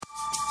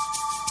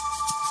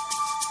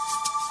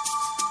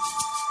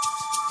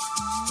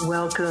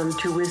Welcome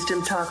to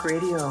Wisdom Talk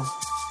Radio,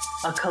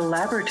 a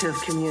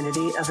collaborative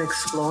community of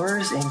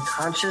explorers in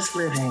conscious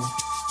living.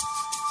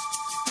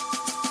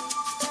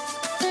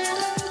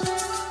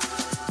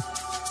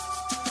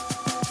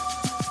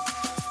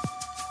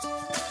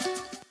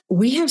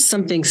 We have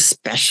something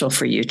special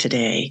for you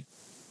today.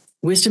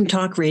 Wisdom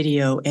Talk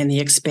Radio and the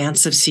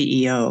Expansive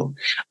CEO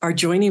are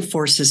joining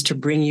forces to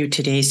bring you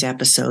today's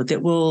episode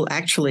that will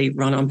actually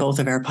run on both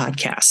of our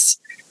podcasts.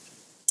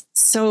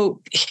 So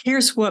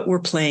here's what we're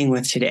playing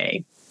with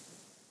today.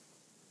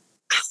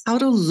 How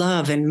do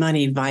love and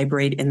money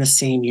vibrate in the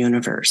same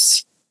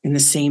universe, in the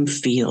same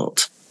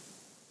field?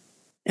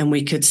 And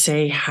we could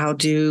say, how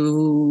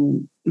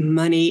do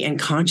money and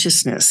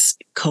consciousness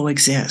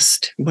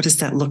coexist? What does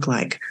that look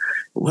like?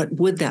 What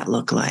would that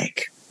look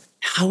like?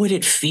 How would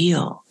it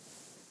feel?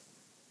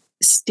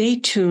 Stay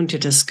tuned to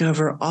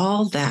discover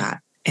all that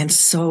and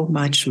so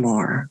much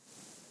more.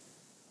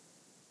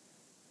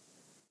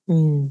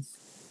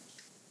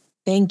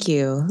 Thank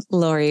you,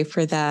 Laurie,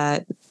 for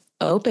that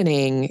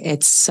opening.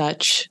 It's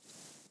such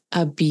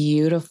a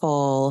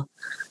beautiful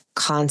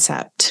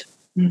concept.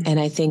 And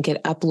I think it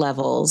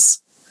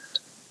up-levels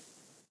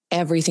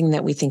everything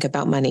that we think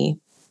about money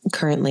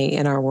currently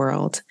in our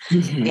world.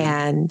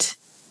 And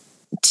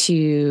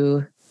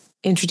to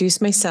introduce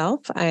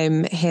myself,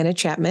 I'm Hannah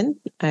Chapman.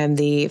 I'm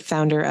the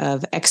founder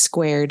of X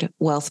Squared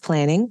Wealth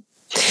Planning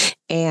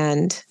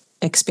and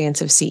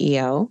Expansive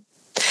CEO.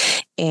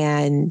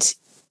 And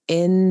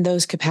in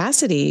those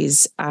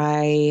capacities,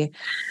 I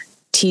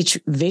teach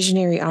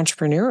visionary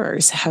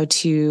entrepreneurs how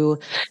to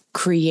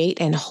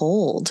create and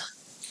hold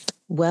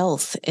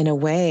wealth in a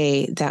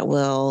way that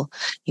will,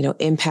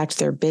 impact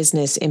their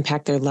business,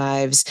 impact their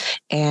lives,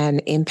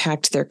 and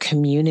impact their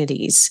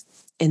communities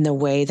in the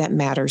way that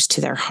matters to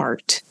their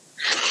heart.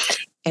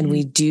 And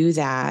we do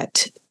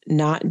that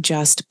not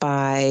just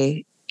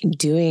by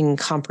doing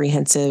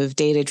comprehensive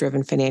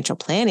data-driven financial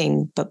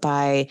planning, but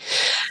by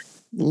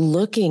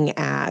looking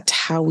at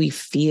how we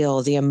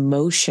feel, the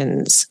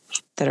emotions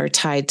that are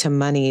tied to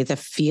money, the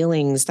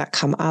feelings that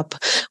come up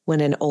when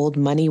an old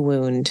money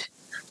wound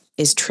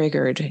is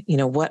triggered,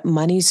 what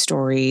money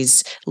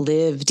stories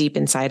live deep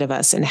inside of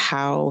us and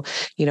how,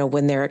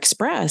 when they're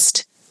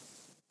expressed,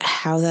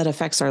 how that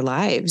affects our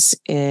lives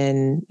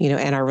and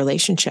our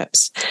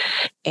relationships.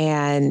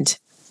 And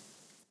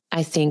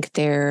I think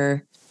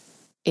there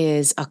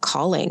is a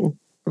calling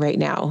right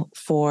now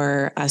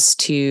for us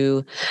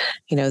to,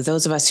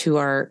 those of us who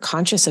are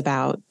conscious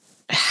about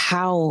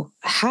how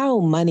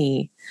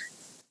money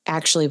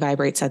actually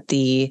vibrates at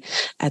the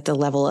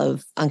level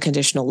of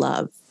unconditional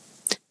love,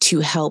 to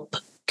help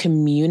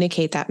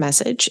communicate that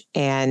message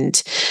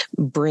and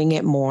bring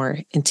it more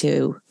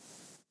into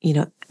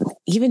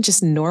even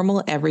just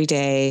normal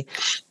everyday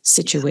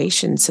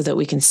situations so that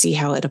we can see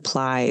how it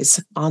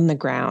applies on the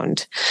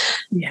ground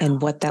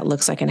and what that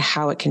looks like and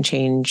how it can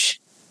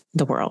change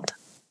the world.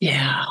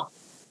 Yeah.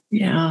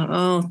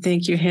 Oh,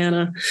 thank you,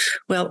 Hannah.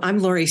 Well, I'm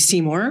Laurie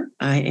Seymour.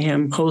 I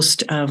am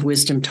host of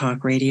Wisdom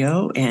Talk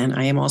Radio, and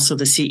I am also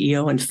the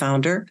CEO and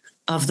founder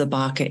of the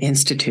Baca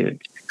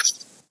Institute.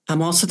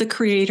 I'm also the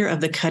creator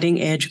of the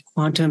Cutting Edge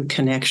Quantum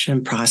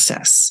Connection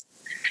process.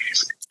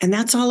 And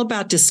that's all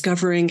about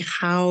discovering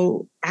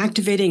how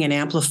activating and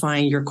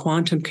amplifying your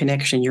quantum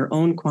connection, your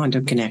own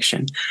quantum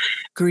connection,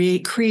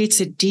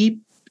 creates a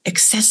deep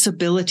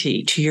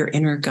accessibility to your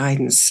inner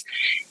guidance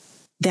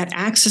that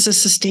acts as a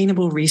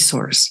sustainable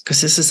resource,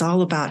 because this is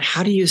all about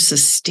how do you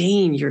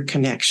sustain your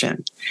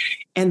connection.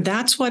 And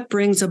that's what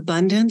brings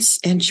abundance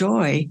and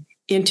joy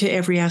into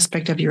every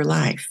aspect of your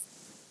life.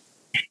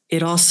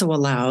 It also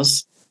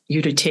allows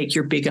you to take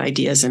your big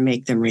ideas and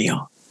make them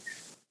real.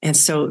 And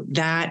so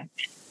that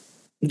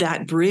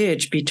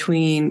bridge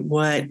between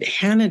what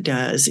Hannah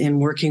does in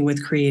working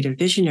with creative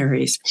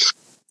visionaries,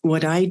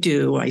 what I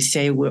do,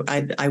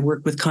 I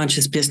work with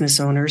conscious business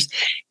owners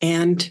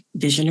and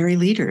visionary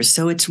leaders.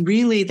 So it's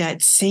really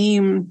that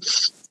same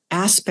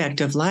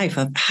aspect of life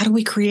of how do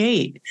we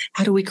create?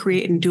 How do we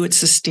create and do it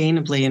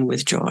sustainably and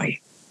with joy?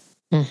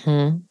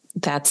 Mm-hmm.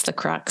 That's the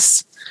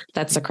crux.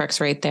 That's the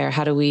crux right there.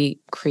 How do we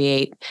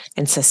create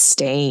and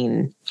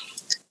sustain?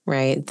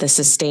 Right. The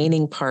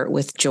sustaining part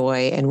with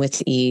joy and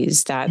with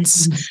ease.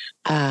 That's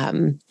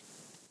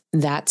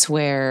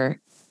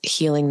where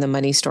healing the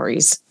money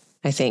stories,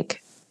 I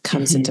think,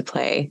 comes into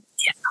play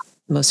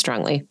most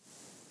strongly.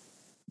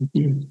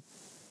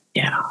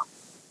 Yeah.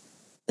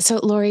 So,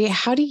 Laurie,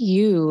 how do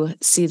you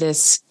see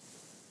this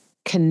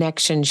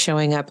connection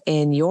showing up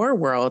in your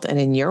world and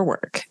in your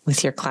work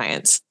with your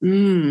clients?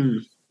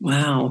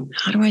 Wow.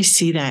 How do I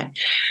see that?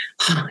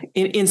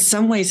 In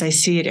some ways, I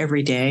see it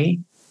every day,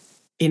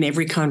 in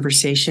every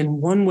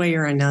conversation, one way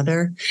or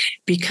another,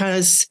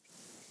 because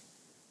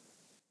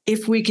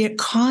if we get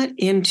caught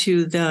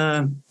into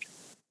the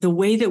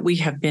way that we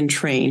have been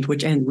trained,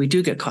 and we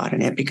do get caught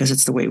in it because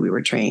it's the way we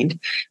were trained,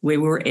 the way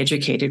we were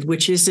educated,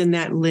 which is in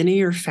that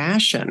linear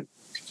fashion.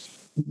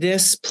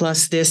 This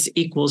plus this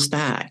equals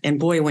that. And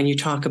boy, when you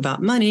talk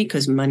about money,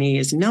 because money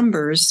is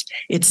numbers,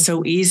 it's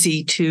so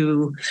easy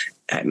to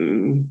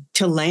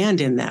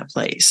land in that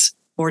place.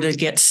 or to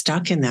get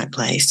stuck in that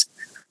place,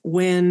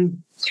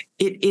 when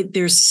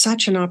there's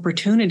such an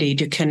opportunity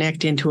to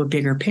connect into a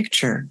bigger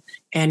picture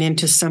and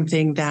into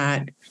something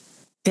that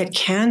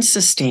can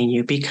sustain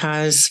you.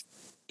 Because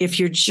if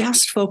you're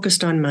just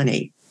focused on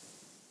money,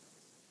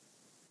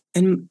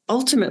 and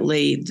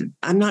ultimately,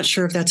 I'm not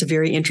sure if that's a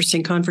very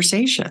interesting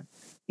conversation.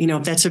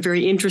 If that's a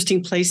very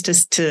interesting place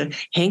to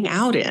hang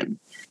out in.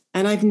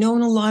 And I've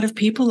known a lot of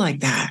people like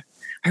that.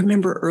 I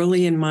remember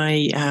early in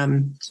my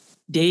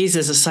days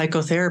as a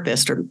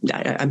psychotherapist, or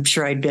I'm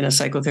sure I'd been a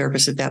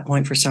psychotherapist at that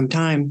point for some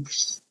time.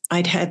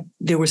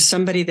 There was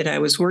somebody that I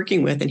was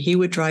working with, and he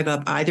would drive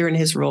up either in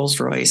his Rolls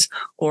Royce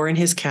or in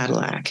his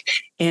Cadillac.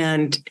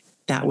 And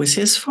that was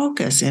his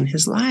focus in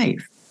his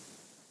life.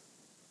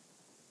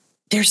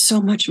 There's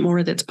so much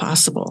more that's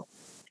possible.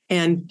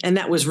 And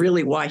that was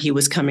really why he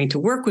was coming to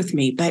work with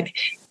me. But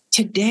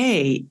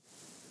today,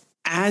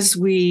 if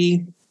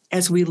we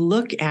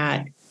look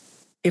at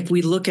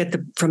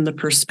from the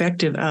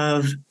perspective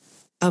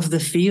of the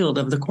field,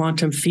 of the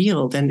quantum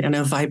field and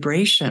of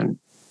vibration,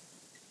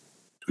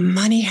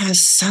 money has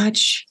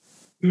such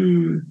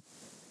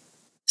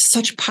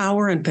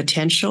power and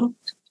potential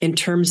in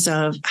terms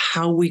of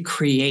how we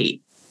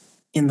create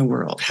in the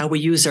world, how we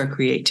use our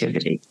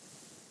creativity.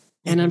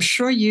 And I'm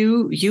sure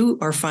you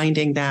are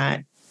finding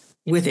that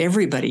with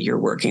everybody you're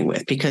working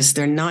with, because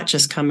they're not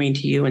just coming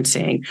to you and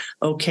saying,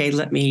 okay,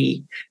 let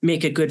me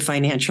make a good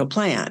financial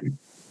plan.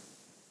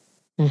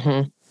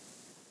 Mm-hmm.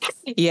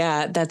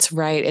 Yeah, that's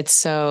right. It's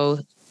so,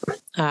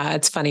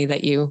 it's funny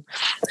that you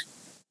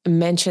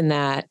mention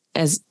that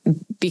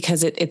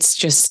because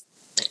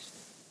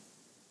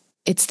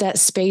it's that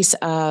space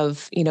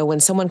of, when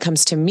someone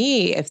comes to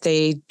me, if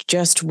they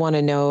just want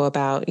to know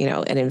about,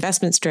 an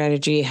investment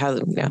strategy, how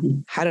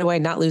do I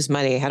not lose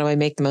money? How do I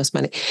make the most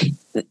money?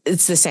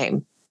 It's the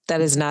same.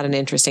 That is not an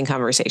interesting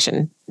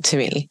conversation to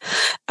me.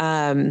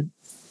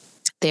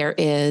 There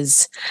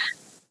is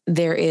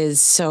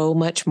so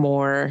much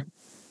more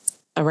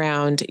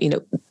around,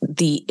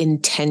 the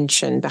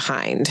intention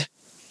behind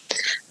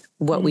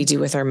what we do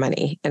with our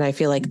money. And I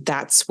feel like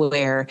that's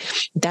where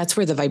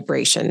the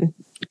vibration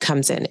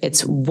comes in.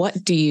 It's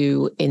what do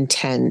you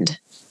intend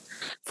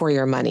for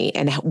your money,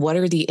 and what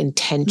are the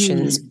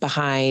intentions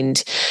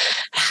behind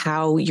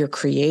how you're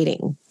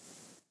creating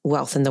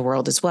wealth in the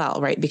world as well,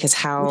 right? Because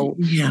So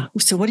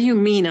what do you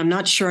mean? I'm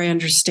not sure I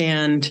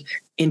understand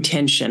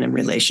intention in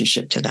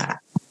relationship to that.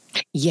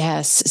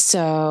 Yes.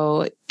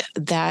 So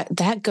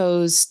that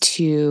goes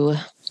to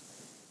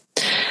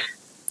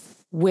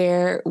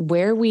where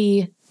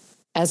we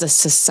as a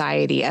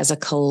society, as a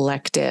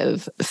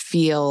collective,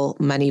 feel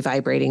money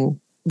vibrating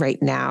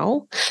right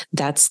now.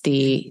 That's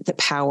the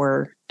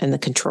power and the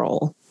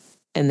control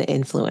and the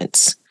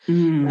influence,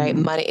 right?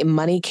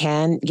 Money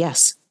can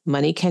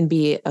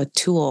be a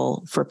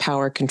tool for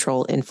power,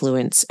 control,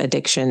 influence,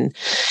 addiction,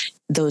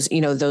 those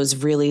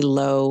really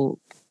low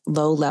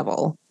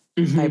level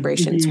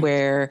vibrations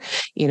where,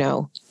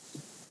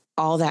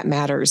 all that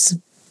matters,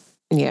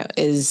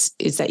 is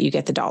that you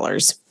get the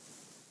dollars.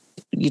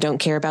 You don't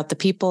care about the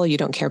people. You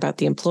don't care about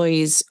the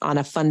employees on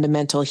a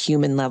fundamental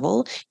human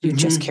level. You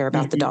just care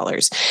about the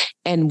dollars.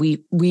 And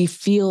we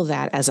feel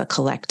that as a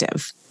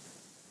collective.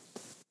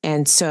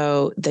 And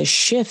so the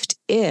shift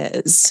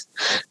is,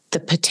 the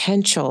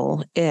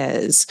potential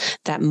is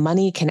that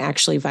money can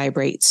actually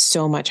vibrate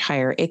so much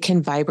higher. It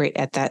can vibrate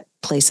at that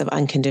place of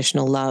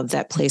unconditional love,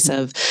 that place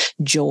of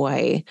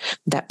joy,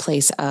 that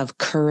place of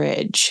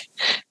courage,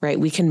 right?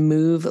 We can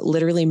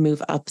literally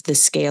move up the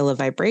scale of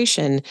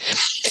vibration,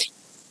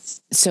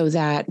 so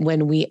that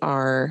when we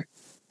are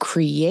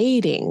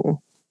creating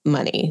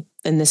money,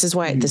 and this is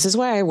why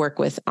I work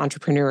with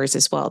entrepreneurs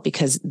as well,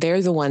 because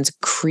they're the ones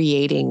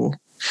creating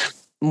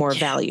more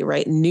value,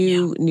 right?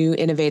 New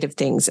innovative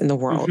things in the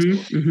world.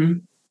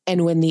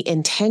 And when the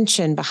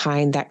intention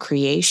behind that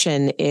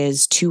creation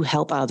is to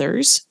help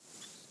others,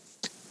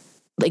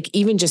 like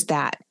even just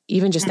that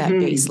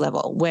base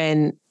level,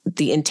 when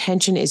the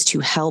intention is to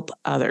help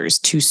others,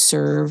 to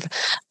serve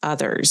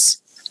others,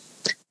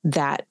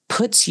 that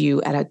puts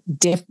you at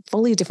a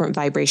fully different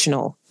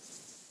vibrational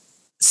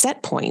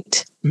set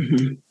point.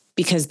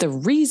 Because the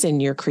reason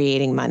you're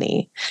creating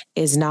money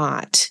is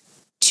not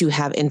to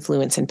have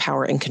influence and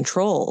power and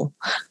control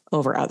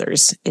over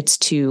others. It's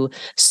to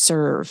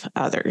serve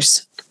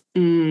others.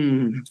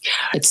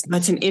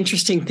 That's an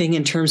interesting thing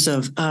in terms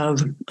of I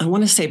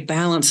want to say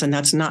balance, and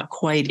that's not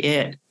quite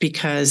it,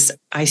 because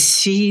I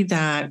see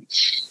that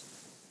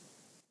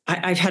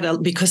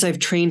because I've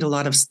trained a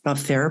lot of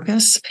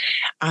therapists,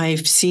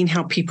 I've seen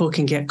how people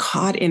can get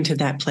caught into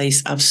that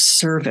place of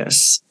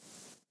service,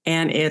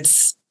 and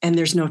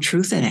there's no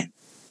truth in it.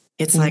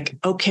 It's like,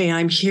 okay,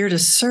 I'm here to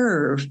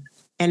serve.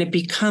 And it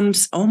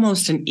becomes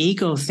almost an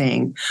ego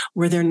thing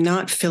where they're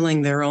not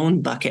filling their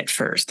own bucket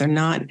first. They're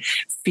not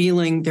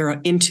feeling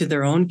into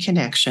their own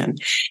connection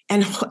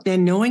and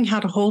knowing how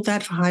to hold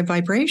that high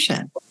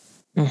vibration.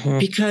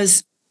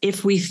 Because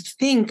if we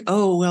think,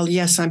 oh, well,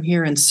 yes, I'm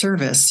here in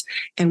service,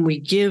 and we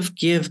give,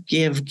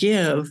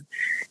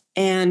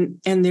 and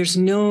there's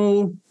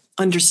no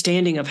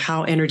understanding of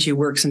how energy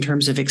works in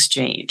terms of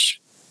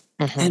exchange.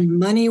 Mm-hmm. And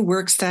money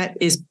works, that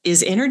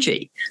is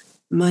energy.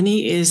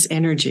 Money is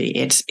energy.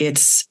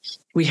 It's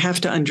we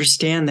have to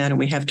understand that, and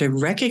we have to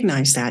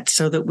recognize that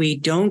so that we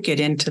don't get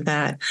into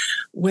that,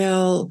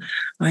 well,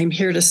 I'm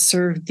here to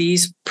serve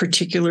these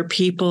particular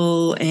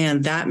people,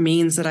 and that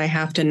means that I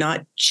have to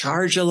not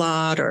charge a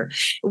lot, or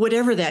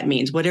whatever that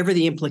means, whatever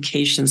the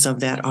implications of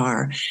that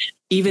are.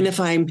 Even if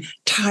I'm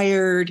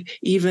tired,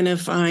 even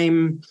if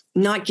I'm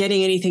not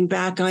getting anything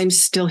back, I'm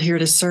still here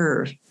to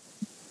serve.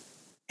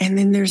 And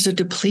then there's a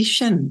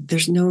depletion.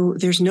 There's no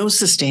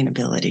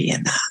sustainability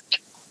in that.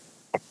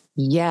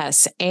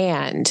 Yes.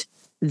 And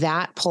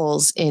that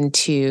pulls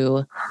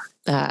into,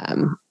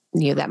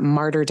 that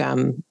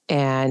martyrdom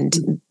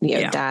and,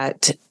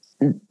 that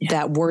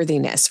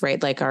worthiness,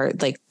 right?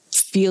 Like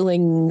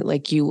feeling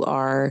like you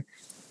are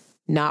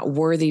not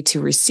worthy to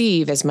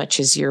receive as much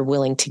as you're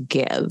willing to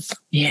give.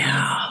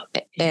 Yeah.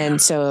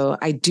 And so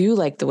I do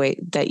like the way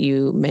that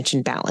you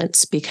mentioned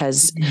balance,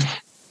 because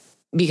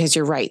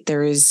you're right.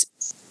 There's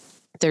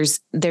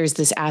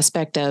this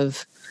aspect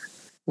of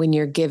when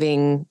you're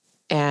giving,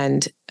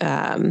 and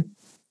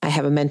I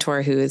have a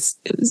mentor who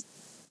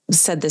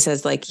said this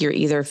as like, you're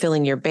either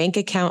filling your bank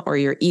account or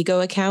your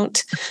ego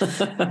account.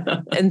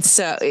 And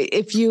so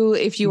if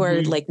you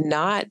are like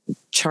not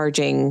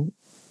charging,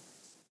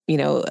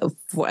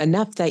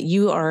 enough that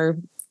you are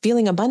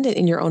feeling abundant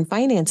in your own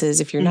finances,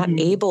 if you're not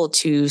able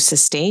to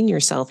sustain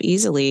yourself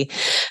easily,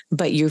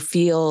 but you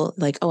feel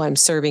like, oh, I'm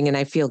serving and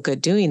I feel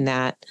good doing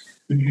that.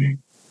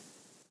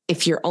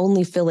 If you're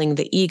only filling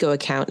the ego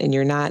account and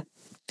you're not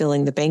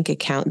filling the bank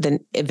account, then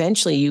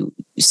eventually you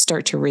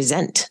start to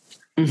resent.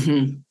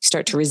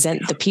 Start to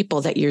resent the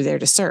people that you're there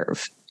to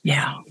serve.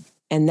 Yeah.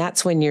 And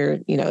that's when you're,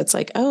 it's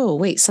like, oh,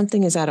 wait,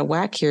 something is out of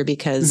whack here,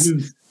 because,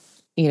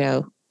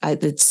 I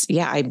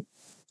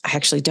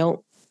actually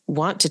don't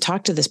want to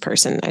talk to this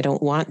person. I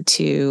don't want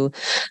to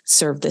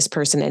serve this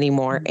person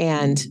anymore.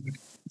 And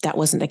that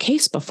wasn't the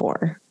case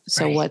before.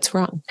 So what's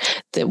wrong?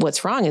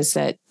 What's wrong is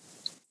that,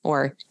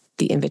 or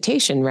the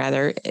invitation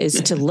rather,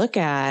 is to look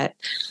at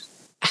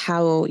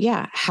how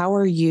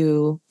are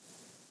you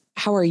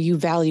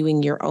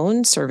valuing your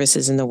own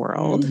services in the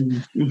world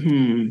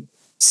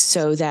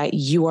so that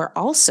you are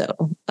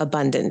also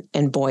abundant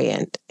and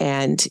buoyant,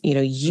 and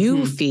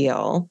you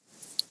feel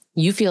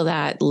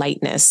that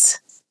lightness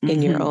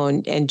in your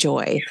own, and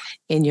joy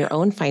in your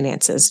own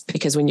finances.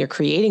 Because when you're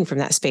creating from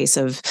that space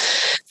of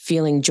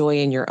feeling joy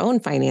in your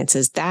own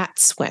finances,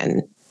 that's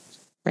when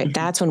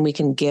that's when we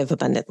can give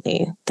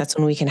abundantly. That's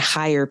when we can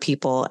hire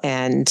people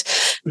and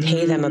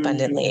pay them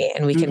abundantly,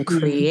 and we can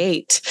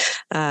create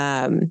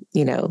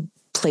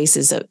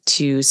places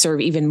to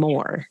serve even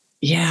more.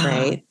 Yeah.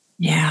 Right.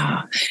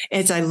 Yeah.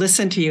 As I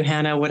listen to you,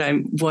 Hannah, what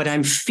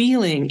I'm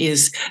feeling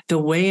is the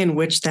way in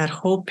which that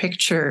whole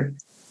picture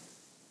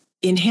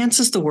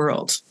enhances the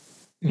world.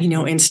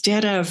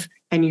 Instead of,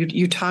 and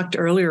you talked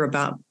earlier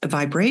about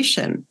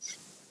vibration,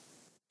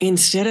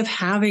 instead of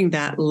having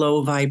that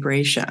low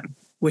vibration,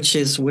 which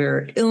is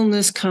where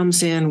illness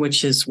comes in,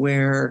 which is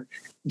where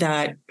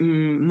that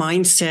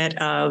mindset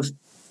of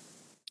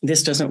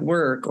this doesn't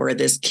work, or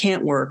this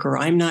can't work, or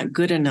I'm not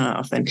good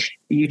enough. And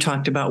you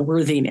talked about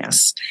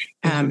worthiness.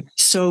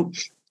 So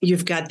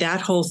you've got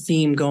that whole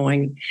theme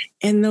going,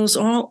 and those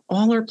all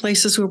are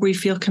places where we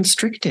feel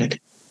constricted.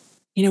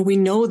 We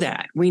know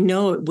that. We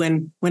know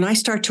when I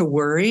start to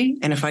worry,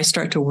 and if I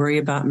start to worry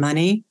about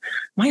money,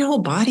 my whole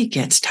body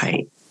gets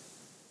tight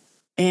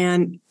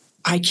and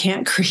I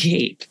can't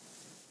create.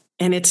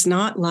 And it's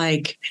not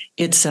like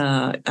it's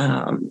an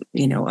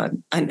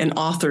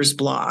author's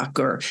block,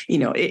 or,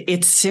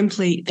 it's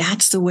simply,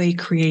 that's the way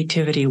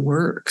creativity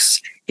works,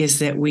 is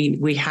that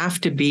we have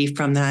to be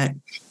from that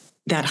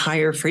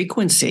higher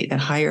frequency,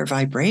 that higher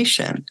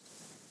vibration.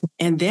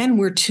 And then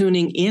we're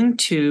tuning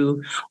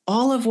into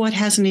all of what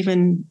hasn't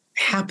even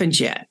happened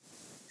yet.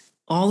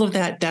 All of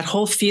that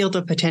whole field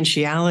of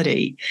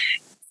potentiality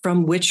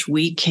from which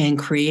we can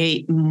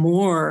create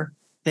more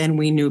than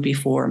we knew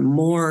before,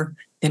 more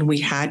than we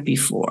had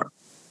before.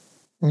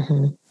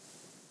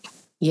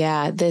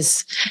 Yeah.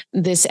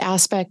 This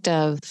aspect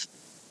of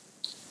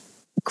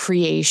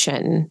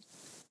creation,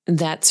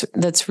 that's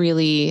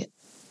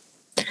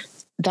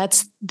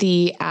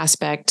the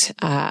aspect,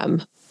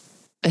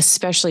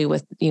 especially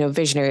with,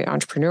 visionary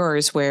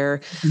entrepreneurs,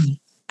 where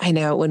I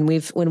know when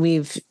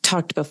we've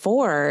talked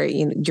before,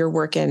 your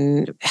work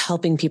in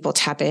helping people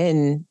tap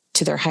in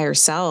to their higher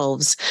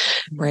selves,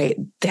 right?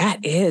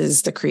 That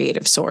is the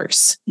creative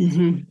source.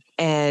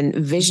 And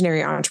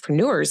visionary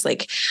entrepreneurs,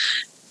 like,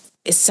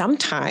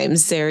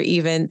 sometimes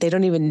they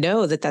don't even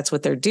know that that's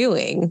what they're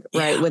doing,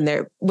 right? When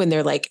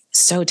they're like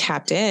so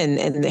tapped in,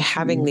 and they're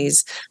having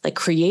these, like,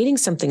 creating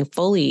something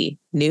fully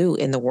new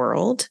in the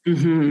world,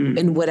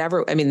 and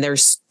whatever. I mean,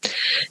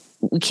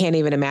 we can't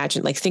even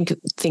imagine, like, think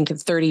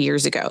of 30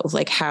 years ago,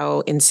 like how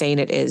insane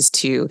it is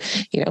to,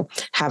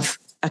 have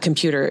a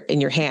computer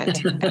in your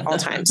hand at all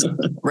times.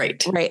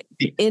 Right.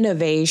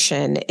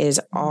 Innovation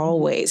is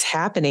always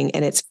happening.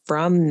 And it's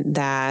from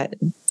that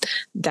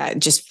that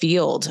just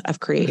field of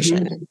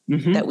creation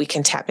that we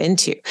can tap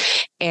into.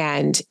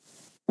 And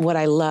what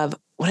I love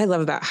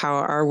about how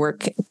our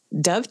work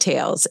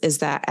dovetails is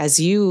that as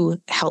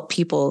you help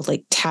people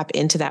like tap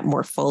into that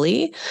more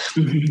fully,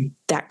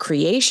 that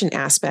creation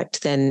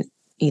aspect, then,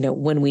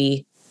 when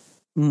we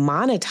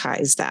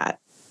monetize that,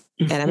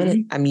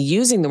 and I'm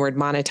using the word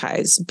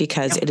monetize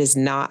because it is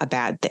not a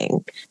bad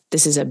thing.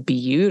 This is a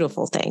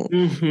beautiful thing.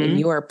 When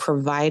you are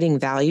providing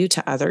value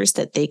to others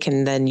that they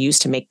can then use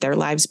to make their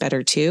lives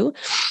better too.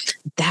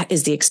 That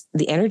is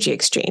the energy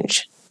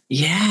exchange.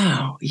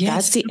 Yeah. Yes,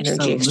 that's the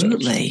energy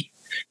exchange.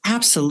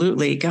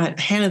 Absolutely. God,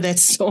 Hannah,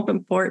 that's so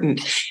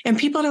important. And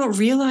people don't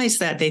realize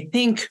that. They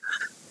think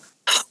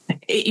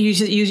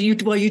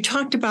you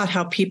talked about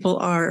how people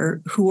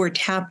who are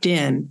tapped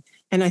in.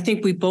 And I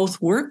think we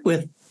both work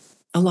with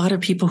a lot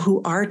of people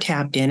who are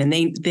tapped in, and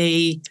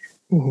they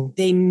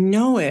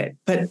know it,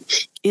 but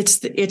it's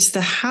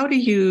the how do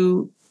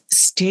you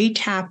stay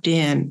tapped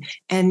in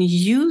and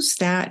use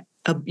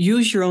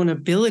your own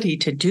ability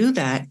to do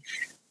that,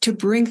 to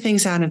bring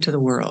things out into the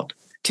world,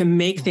 to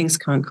make things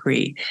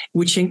concrete,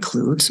 which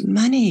includes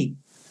money,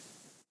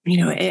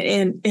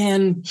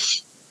 and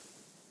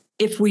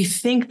if we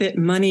think that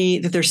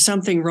there's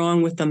something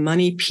wrong with the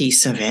money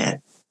piece of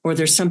it, or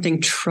there's something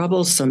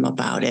troublesome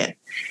about it,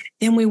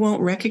 then we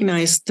won't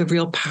recognize the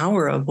real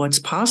power of what's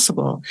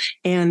possible,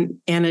 and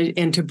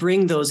to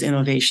bring those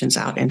innovations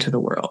out into the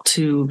world,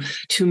 to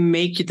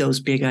make those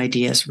big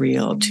ideas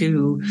real,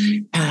 to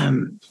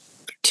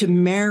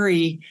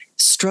marry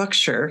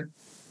structure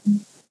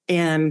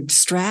and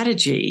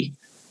strategy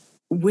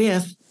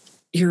with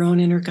your own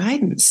inner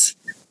guidance,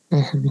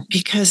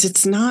 because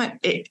it's not.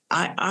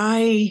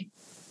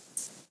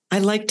 I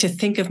like to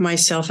think of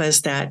myself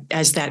as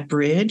that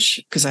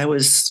bridge, because I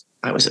was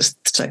a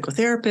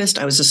psychotherapist.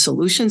 I was a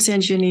solutions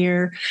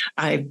engineer.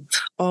 I've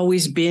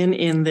always been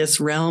in this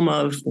realm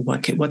of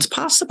what's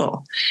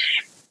possible.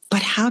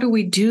 But how do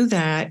we do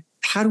that?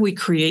 How do we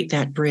create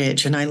that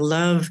bridge? And I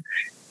love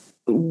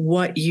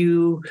what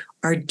you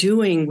are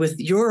doing with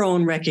your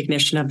own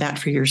recognition of that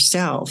for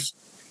yourself,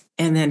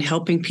 and then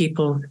helping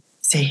people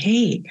say,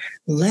 hey,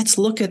 let's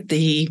look at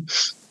the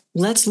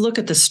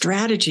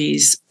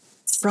strategies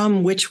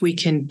from which we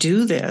can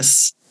do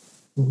this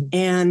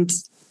and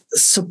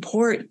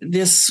support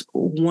this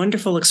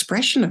wonderful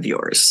expression of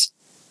yours.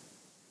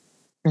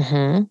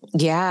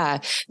 Yeah,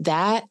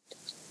 that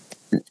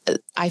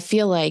I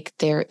feel like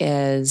there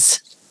is,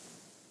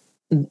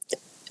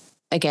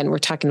 again, we're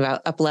talking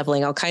about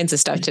up-leveling all kinds of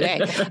stuff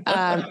today.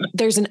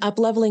 There's an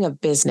up-leveling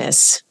of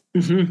business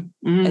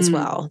as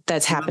well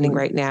that's happening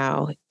right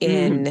now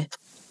and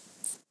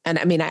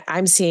I mean,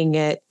 I'm seeing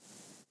it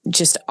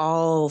just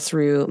all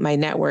through my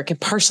network, and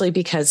partially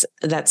because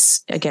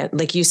that's, again,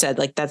 like you said,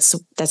 like that's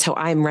how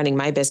I'm running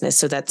my business.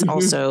 So that's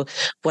also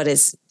what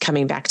is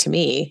coming back to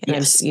me. And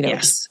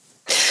yes.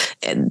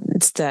 And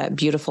it's the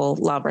beautiful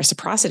law of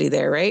reciprocity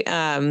there, right?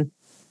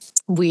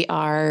 We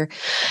are,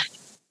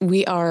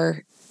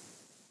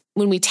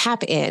 when we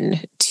tap in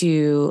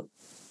to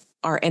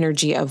our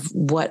energy of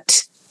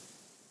what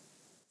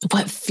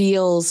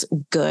feels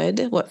good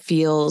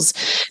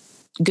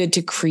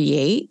to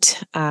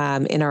create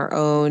in our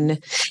own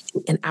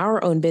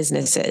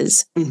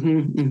businesses,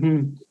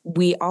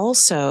 we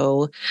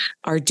also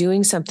are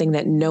doing something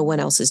that no one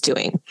else is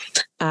doing.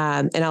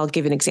 And I'll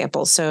give an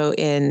example. So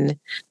in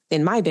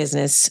my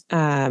business,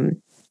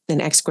 in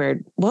X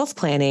Squared Wealth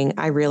Planning,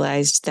 I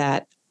realized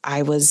that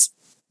I was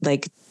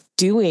like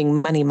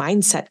doing money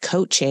mindset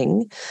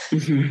coaching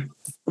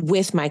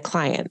with my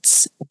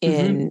clients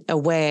in a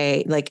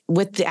way, like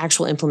with the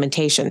actual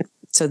implementation.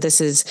 So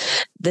this is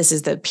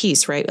the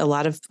piece, right? A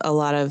lot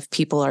of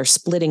people are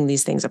splitting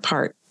these things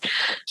apart.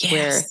 Yes.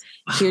 Where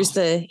here's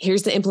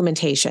the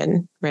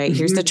implementation, right?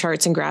 Here's the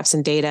charts and graphs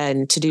and data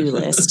and to-do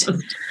list.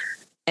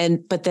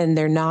 But then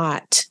they're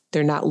not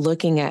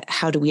looking at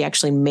how do we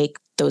actually make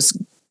those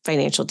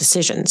financial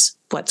decisions?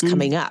 What's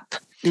coming up?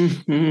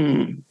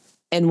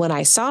 And when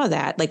I saw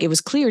that, like, it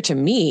was clear to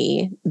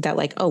me that,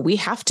 like, oh, we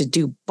have to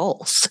do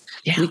both.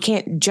 Yeah. We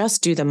can't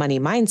just do the money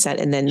mindset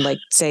and then like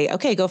say,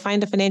 okay, go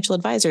find a financial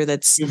advisor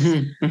that's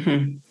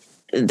that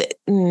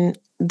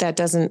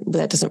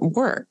doesn't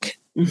work.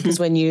 Because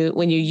when you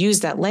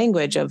use that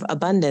language of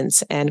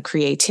abundance and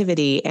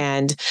creativity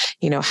and,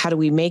 how do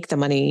we make the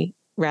money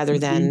rather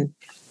than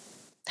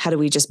how do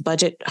we just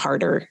budget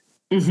harder?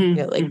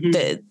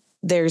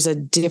 There's a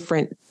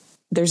different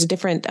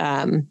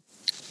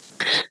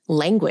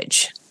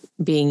language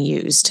being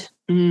used.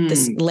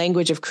 This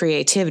language of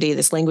creativity,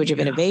 this language of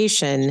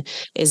innovation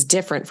is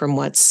different from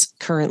what's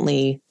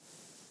currently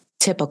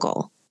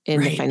typical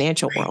in the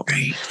financial world.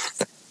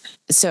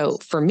 So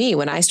for me,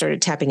 when I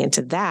started tapping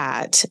into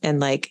that and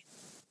like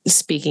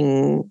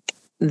speaking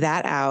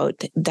that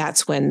out,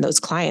 that's when those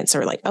clients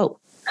are like, oh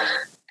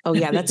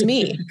yeah, that's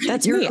me.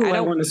 That's You're me. Who I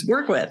want to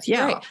work with.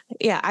 Yeah. Right.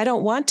 Yeah. I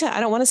don't want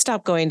to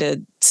stop going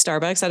to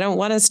Starbucks. I don't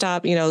want to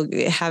stop,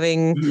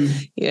 having,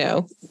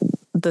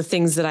 the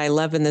things that I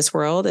love in this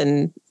world.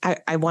 And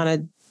I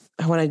want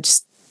to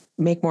just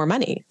make more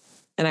money.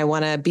 and I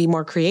want to be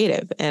more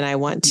creative, and I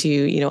want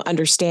to,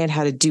 understand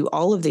how to do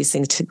all of these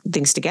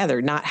things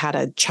together, not how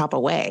to chop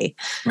away.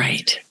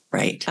 Right.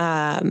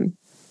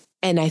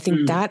 And I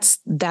think that's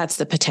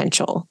the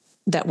potential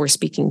that we're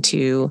speaking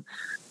to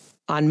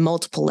on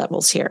multiple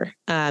levels here.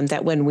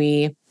 That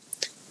when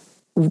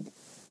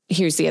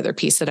here's the other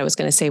piece that I was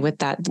going to say with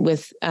that,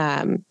 with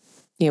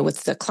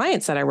the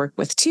clients that I work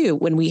with too,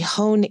 when we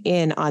hone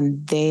in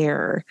on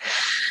their,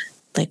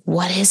 like,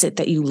 what is it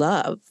that you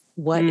love?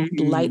 What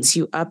lights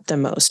you up the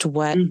most?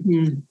 What,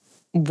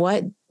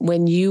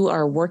 when you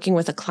are working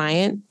with a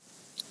client,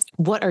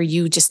 what are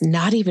you just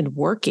not even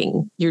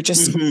working? You're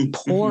just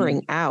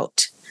pouring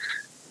out,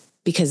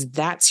 because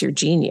that's your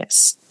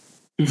genius.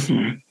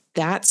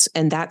 That's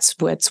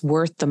what's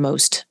worth the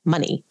most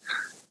money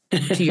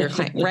to your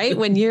client, right?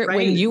 When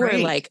you are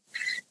like,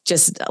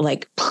 just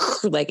like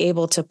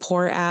able to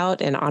pour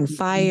out and on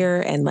fire,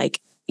 and like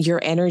your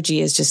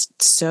energy is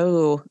just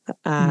so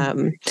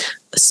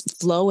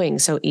flowing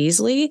so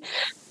easily.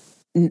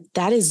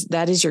 That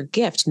is your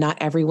gift. Not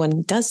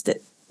everyone does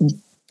that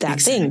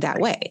thing that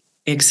way.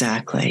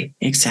 Exactly.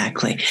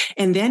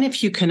 And then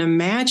if you can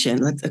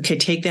imagine,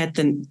 take that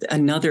then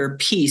another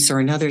piece or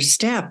another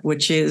step,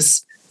 which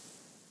is,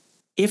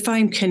 if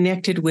I'm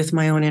connected with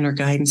my own inner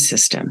guidance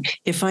system,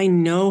 if I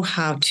know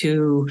how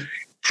to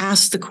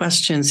ask the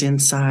questions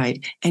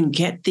inside and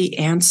get the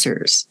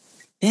answers,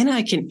 then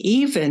I can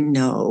even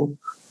know,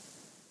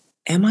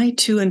 am I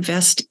to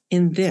invest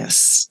in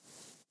this?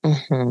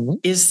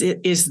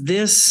 Is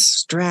this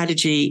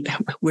strategy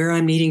where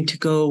I'm needing to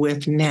go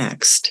with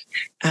next?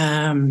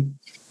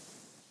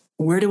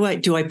 Where do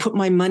I put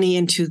my money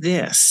into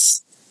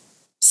this?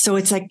 So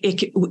it's like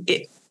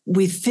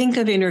we think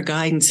of inner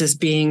guidance as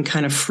being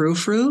kind of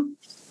frou-frou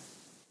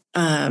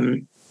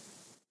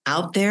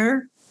out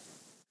there.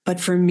 But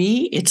for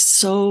me, it's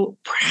so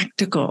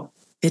practical.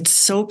 It's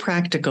so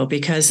practical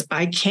because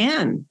I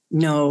can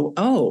know,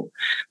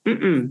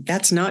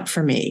 that's not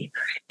for me.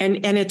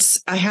 And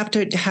I have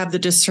to have the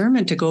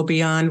discernment to go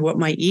beyond what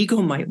my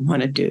ego might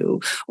want to do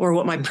or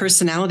what my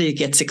personality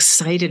gets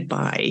excited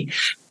by,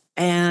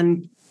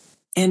 and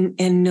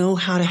know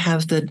how to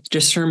have the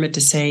discernment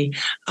to say,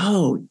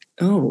 oh,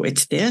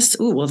 it's this.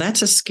 Oh, well,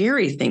 that's a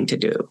scary thing to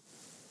do.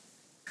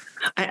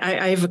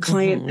 I have a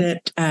client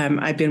that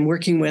I've been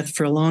working with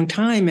for a long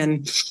time,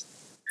 and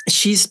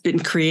she's been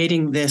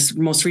creating this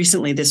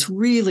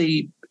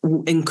really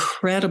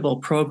incredible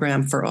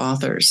program for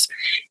authors.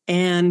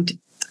 And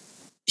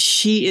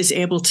she is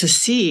able to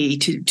see,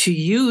 to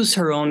use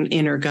her own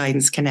inner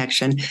guidance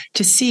connection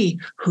to see,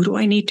 who do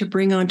I need to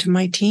bring onto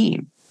my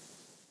team?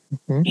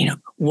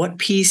 What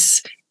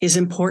piece is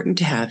important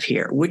to have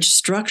here? Which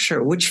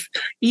structure, which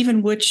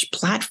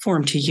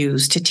platform to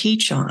use to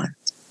teach on?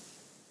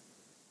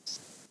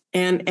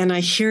 And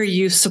I hear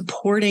you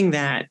supporting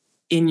that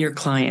in your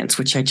clients,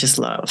 which I just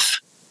love.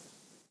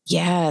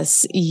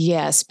 Yes,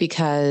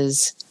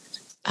 because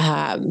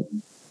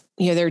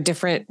there are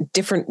different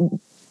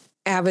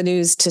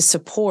avenues to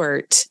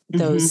support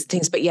those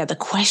things. But yeah, the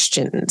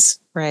questions,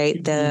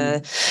 right?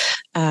 The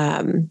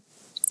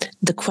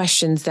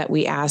questions that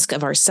we ask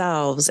of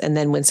ourselves, and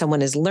then when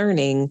someone is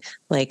learning,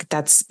 like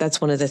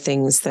that's one of the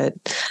things that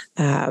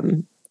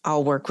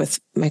I'll work with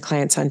my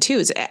clients on too,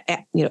 is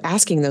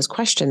asking those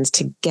questions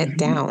to get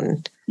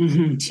down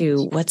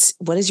to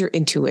what is your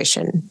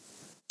intuition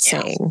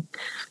saying?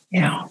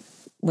 Yeah.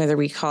 Whether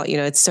we call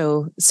it's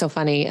so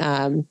funny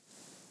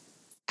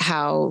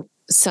how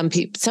some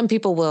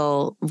people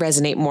will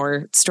resonate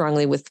more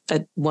strongly with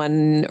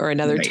one or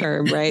another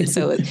term, right?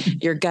 So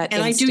your gut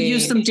and instinct, I do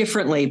use them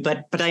differently,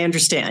 but I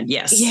understand.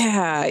 Yes.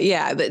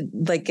 Yeah. But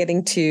like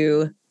getting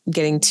to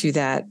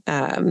that,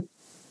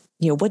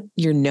 what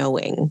you're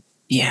knowing.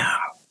 Yeah.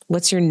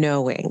 What's your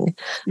knowing?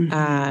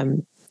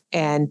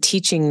 And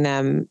teaching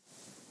them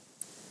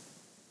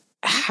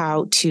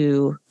how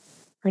to,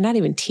 or not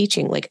even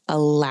teaching, like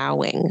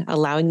allowing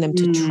them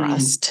to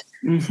trust.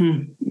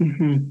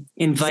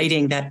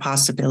 Inviting that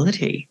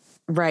possibility.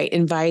 Right.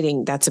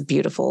 Inviting. That's a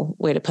beautiful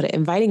way to put it.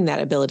 Inviting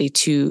that ability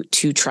to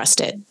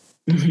trust it.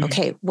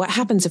 Okay. What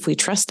happens if we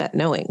trust that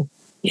knowing?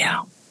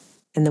 Yeah.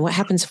 And then what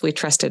happens if we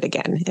trust it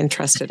again and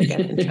trust it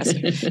again and trust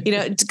it?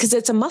 Because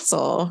it's a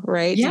muscle,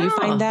 right? Yeah. Do you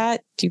find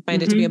that? Do you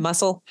find it to be a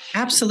muscle?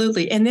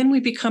 Absolutely. And then we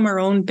become our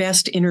own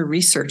best inner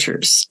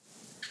researchers.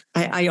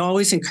 I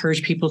always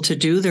encourage people to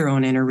do their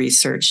own inner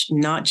research,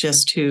 not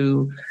just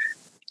to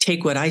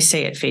take what I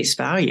say at face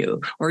value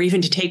or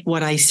even to take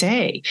what I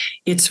say.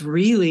 It's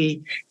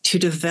really to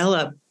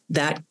develop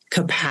that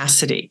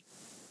capacity.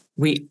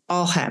 We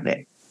all have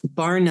it.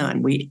 Bar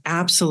none. We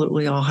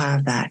absolutely all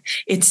have that.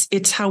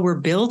 It's how we're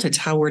built. It's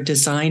how we're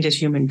designed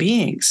as human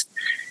beings.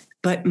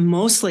 But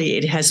mostly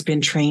it has been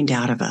trained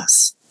out of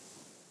us.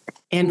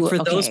 And for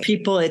those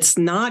people, it's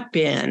not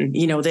been,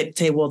 that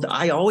say, well,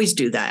 I always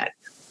do that.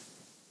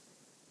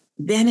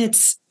 Then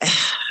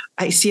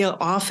I see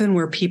often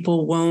where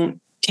people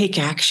won't take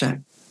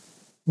action.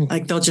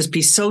 Like they'll just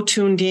be so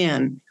tuned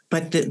in.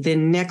 But the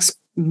next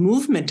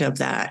movement of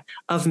that,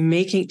 of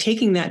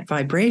taking that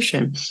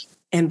vibration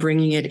and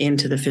bringing it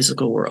into the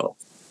physical world.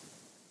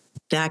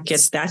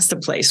 That's the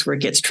place where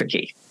it gets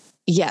tricky.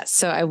 Yes.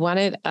 So I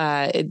wanted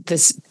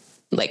this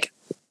like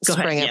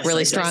sprang up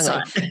really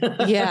strongly.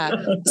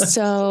 Yeah.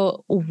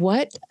 So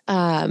what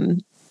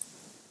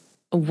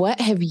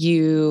have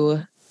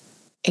you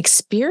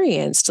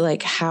experienced?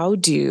 Like how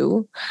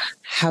do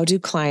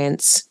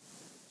clients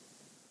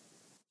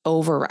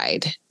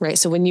override, right?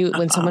 So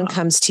when someone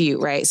comes to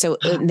you, right? So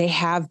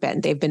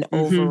they've been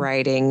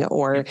overriding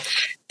or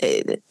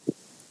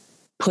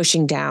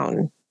pushing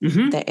down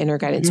the inner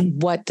guidance.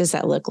 What does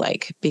that look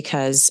like?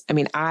 Because I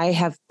mean, I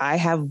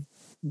have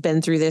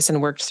been through this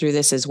and worked through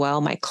this as well.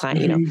 My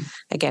client,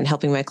 again,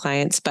 helping my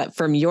clients, but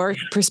from your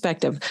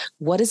perspective,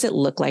 what does it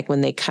look like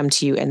when they come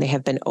to you and they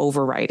have been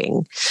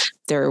overriding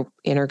their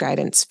inner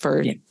guidance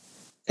for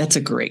That's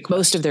a great question.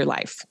 Most of their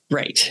life.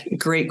 Right.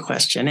 Great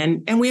question.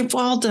 And we've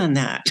all done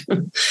that.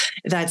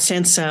 That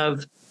sense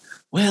of,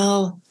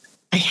 well,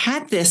 I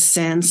had this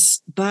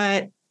sense,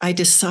 but I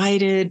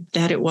decided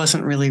that it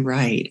wasn't really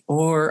right,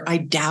 or I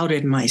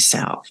doubted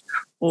myself,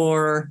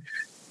 or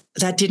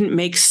that didn't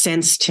make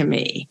sense to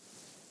me.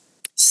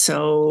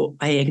 So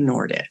I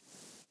ignored it.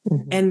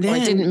 And then or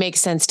it didn't make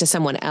sense to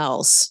someone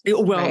else.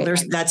 Well, right?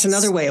 That's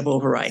another way of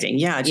overriding.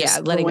 Yeah.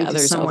 Just letting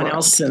others someone override.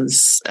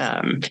 Else's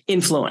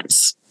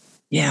influence.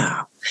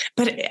 Yeah.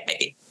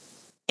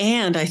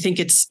 And I think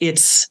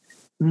it's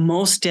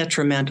most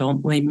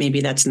detrimental. Maybe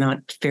that's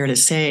not fair to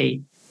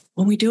say,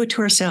 when we do it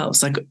to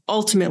ourselves. Like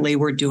ultimately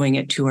we're doing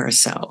it to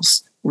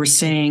ourselves. We're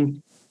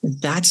saying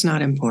that's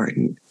not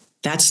important.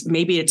 That's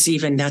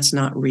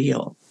not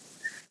real.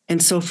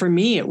 And so for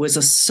me, it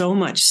was so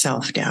much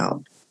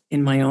self-doubt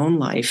in my own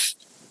life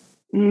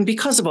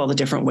because of all the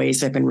different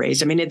ways I've been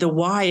raised. I mean, the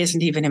why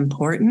isn't even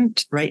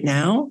important right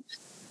now,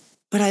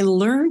 but I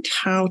learned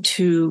how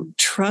to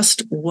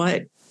trust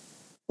what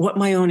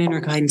my own inner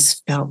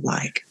guidance felt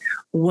like.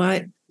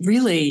 What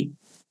really,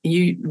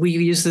 we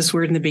used this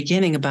word in the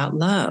beginning about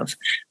love.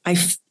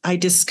 I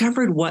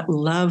discovered what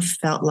love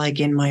felt like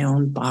in my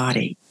own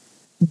body.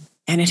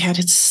 And it had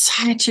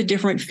such a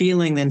different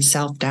feeling than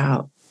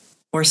self-doubt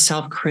or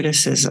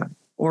self-criticism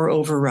or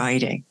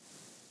overriding.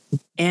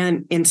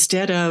 And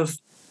instead of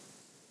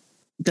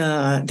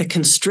the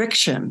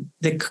constriction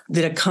that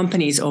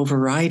accompanies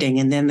overriding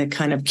and then the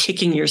kind of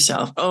kicking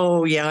yourself,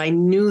 oh yeah, I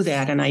knew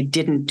that and I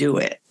didn't do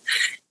it.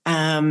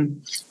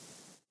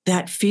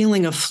 That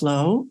feeling of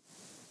flow,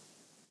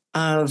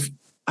 of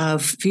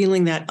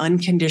feeling that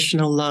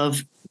unconditional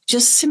love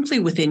just simply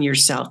within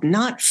yourself,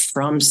 not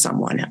from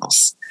someone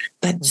else,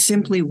 but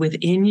simply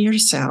within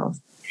yourself.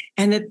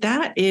 And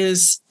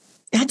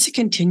that's a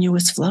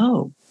continuous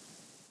flow.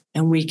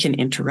 And we can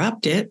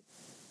interrupt it,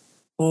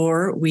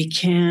 or we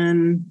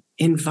can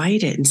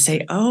invite it and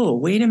say, oh,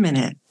 wait a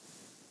minute.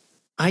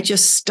 I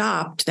just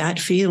stopped that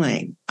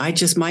feeling.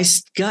 My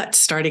gut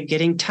started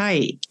getting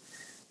tight.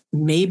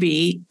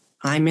 Maybe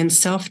I'm in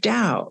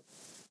self-doubt.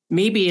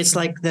 Maybe it's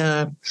like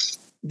the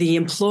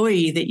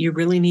employee that you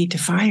really need to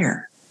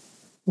fire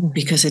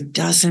because it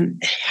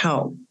doesn't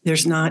help.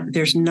 There's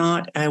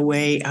not a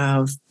way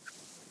of,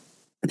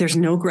 there's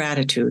no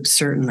gratitude,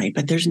 certainly,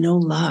 but there's no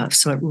love.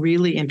 So it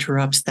really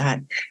interrupts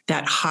that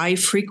high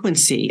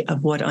frequency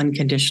of what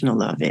unconditional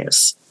love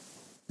is.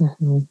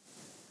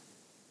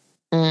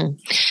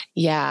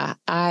 Yeah.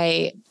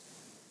 I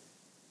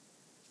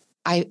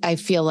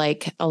feel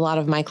like a lot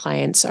of my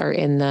clients are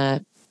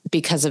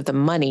because of the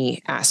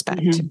money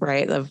aspect,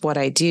 right, of what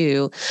I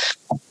do.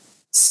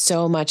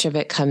 So much of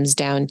it comes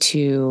down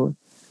to,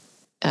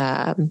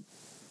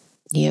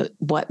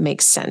 what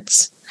makes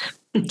sense.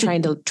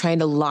 trying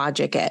to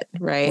logic it,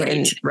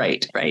 right?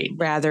 Right.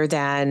 Rather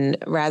than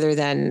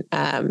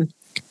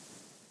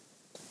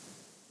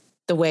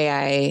the way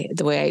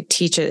I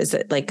teach it is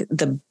that like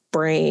the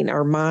brain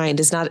or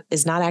mind is not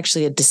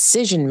actually a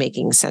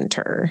decision-making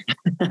center.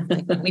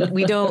 Like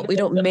we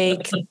don't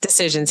make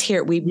decisions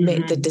here. We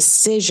make the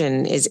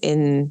decision is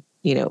in,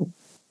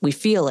 we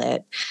feel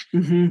it.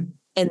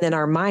 And then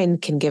our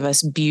mind can give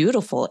us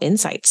beautiful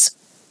insights.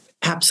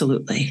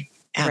 Absolutely.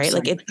 Right.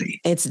 Like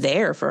it's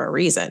there for a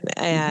reason.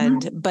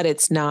 But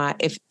it's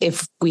not,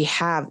 if we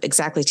have,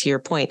 exactly to your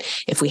point,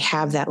 if we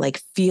have that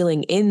like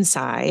feeling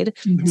inside,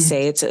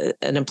 say it's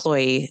an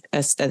employee,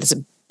 that's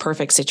a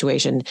perfect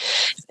situation,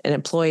 an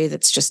employee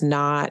that's just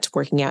not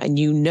working out and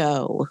you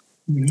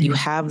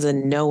have the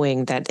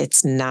knowing that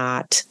it's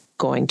not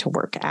going to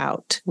work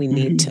out. We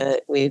need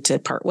to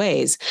part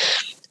ways,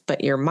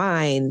 but your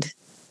mind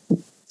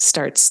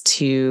starts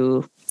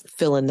to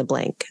fill in the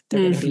blank.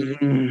 They're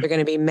going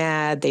to be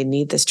mad. They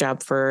need this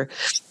job for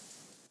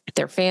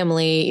their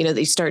family.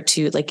 They start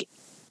to like,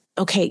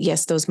 okay,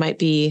 yes, those might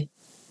be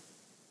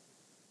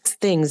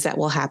things that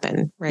will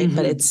happen. Right.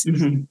 But it's,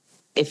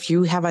 if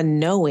you have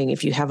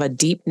a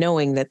deep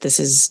knowing that this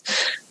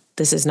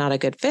is not a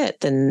good fit,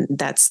 then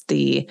that's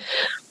the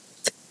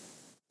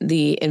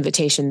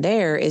invitation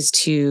there is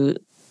to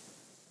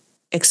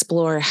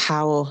explore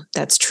how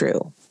that's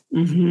true.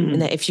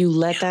 And that if you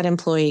let that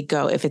employee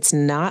go, if it's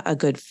not a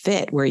good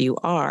fit where you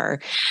are,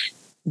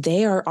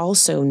 they are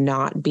also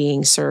not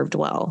being served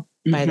well.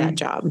 by that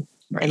job.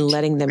 Right. And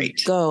letting them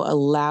go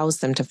allows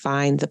them to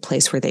find the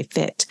place where they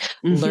fit,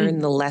 learn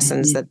the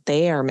lessons that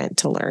they are meant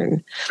to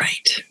learn.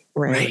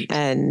 Right.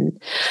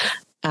 And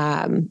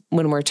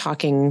when we're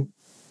talking,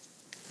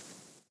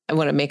 I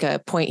want to make a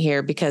point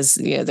here because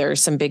there are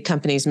some big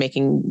companies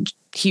making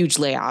huge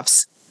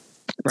layoffs.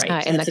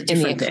 In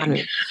the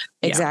economy.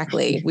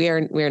 Exactly. We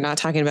are not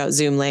talking about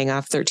Zoom laying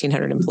off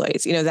 1,300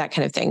 employees, that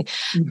kind of thing.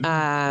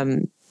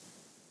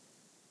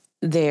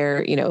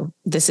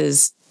 This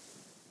is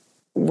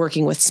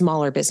working with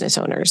smaller business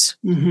owners.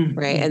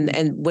 Right.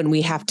 And when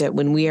we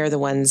are the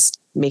ones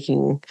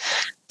making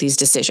these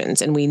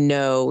decisions and we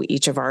know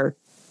each of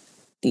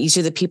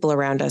the people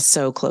around us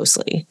so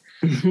closely,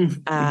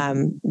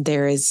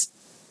 there is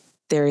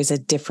a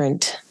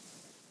different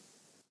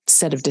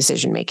set of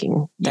decision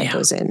making that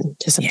goes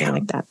into something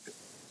like that.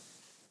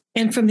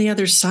 And from the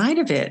other side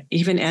of it,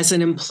 even as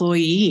an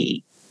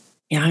employee,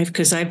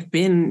 because I've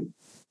been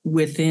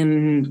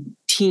within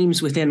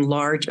teams within a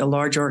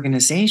large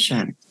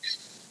organization,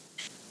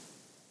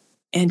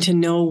 and to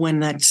know when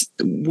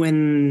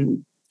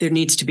there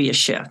needs to be a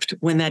shift,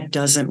 when that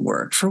doesn't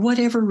work for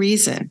whatever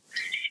reason.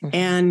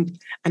 And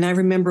I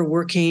remember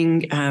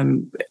working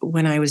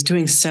when I was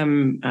doing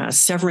some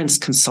severance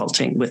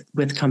consulting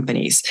with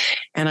companies,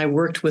 and I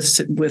would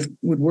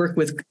work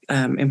with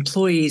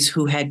employees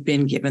who had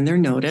been given their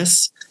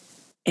notice,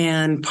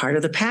 and part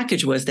of the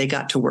package was they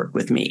got to work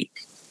with me.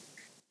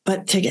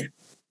 But to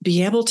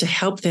be able to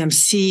help them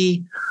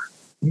see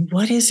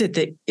what is it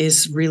that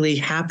is really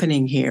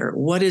happening here,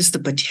 what is the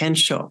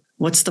potential,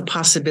 what's the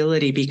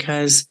possibility,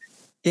 because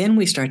then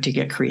we start to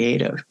get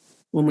creative.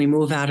 When we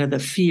move out of the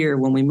fear,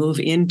 when we move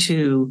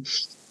into,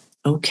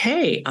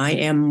 okay, I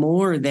am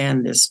more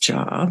than this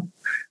job.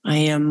 I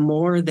am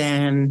more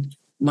than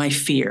my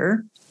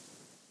fear.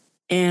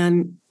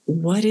 And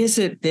what is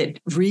it that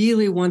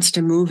really wants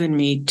to move in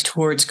me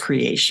towards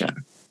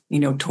creation,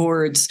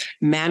 towards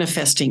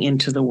manifesting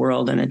into the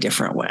world in a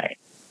different way?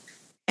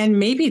 And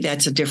maybe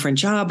that's a different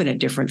job in a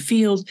different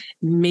field.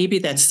 Maybe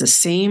that's the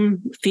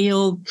same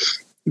field.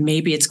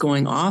 Maybe it's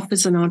going off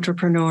as an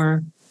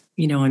entrepreneur,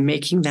 and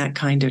making that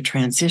kind of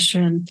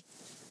transition.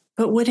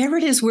 But whatever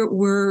it is,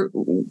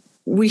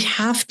 we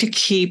have to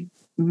keep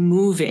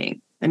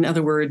moving. In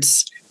other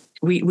words,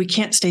 we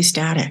can't stay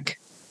static,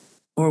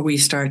 or we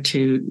start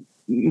to,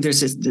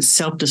 there's this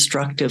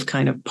self-destructive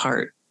kind of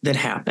part that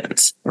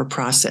happens, or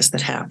process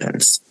that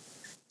happens.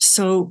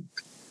 So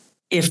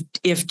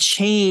if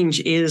change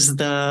is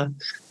the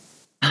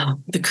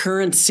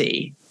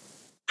currency,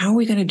 how are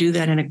we going to do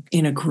that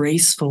in a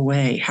graceful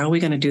way? How are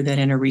we going to do that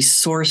in a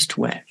resourced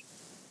way?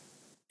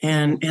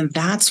 And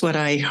that's what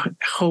I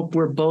hope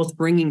we're both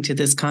bringing to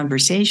this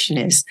conversation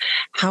is,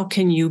 how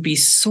can you be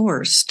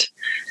sourced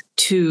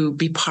to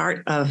be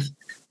part of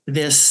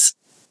this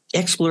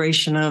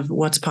exploration of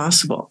what's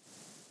possible?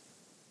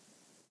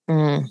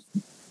 Oh,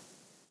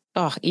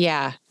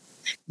 yeah.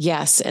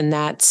 Yes. And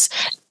that's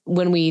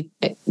when we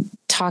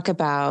talk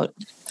about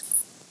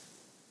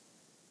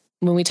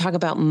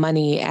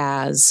money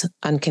as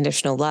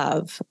unconditional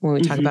love, when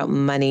we talk about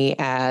money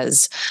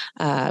as,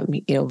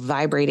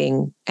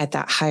 vibrating at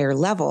that higher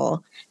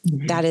level,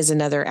 that is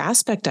another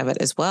aspect of it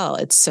as well.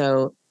 It's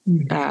so,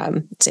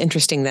 it's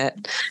interesting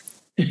that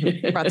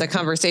you brought the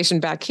conversation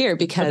back here,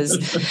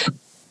 because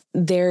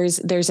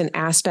there's an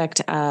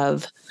aspect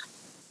of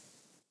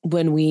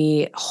when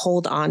we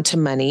hold on to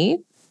money,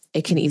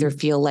 it can either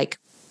feel like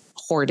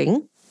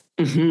hoarding.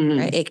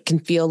 Right? It can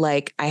feel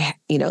like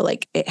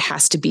it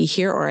has to be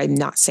here or I'm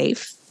not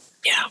safe.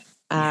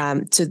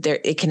 So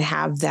it can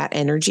have that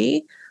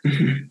energy,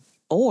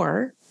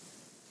 or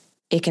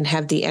it can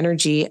have the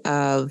energy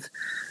of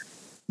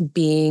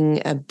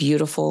being a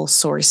beautiful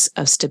source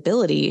of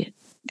stability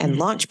and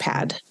launch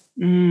pad.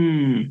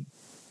 And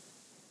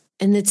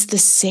it's the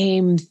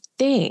same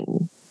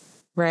thing,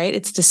 right?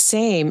 It's the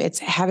same. It's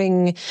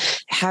having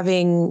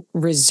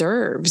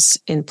reserves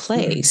in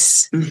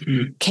place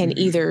can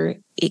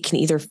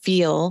either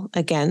feel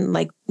again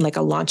like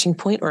a launching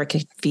point, or it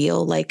can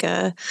feel like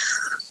I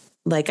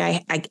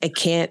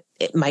can't,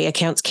 my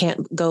accounts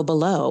can't go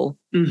below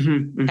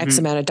X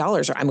amount of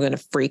dollars, or I'm going to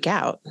freak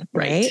out.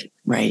 Right.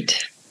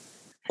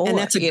 Or, and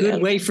that's a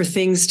good way for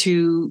things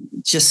to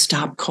just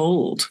stop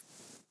cold.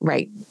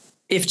 Right.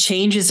 If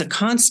change is a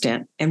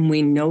constant, and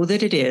we know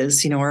that it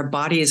is, our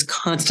body is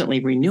constantly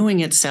renewing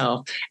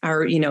itself.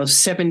 Our,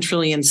 7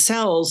 trillion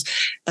cells,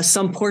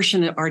 some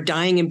portion are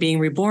dying and being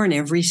reborn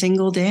every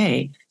single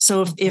day.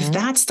 So if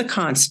that's the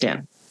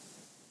constant,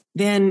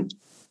 then,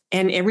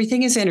 and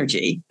everything is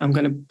energy, I'm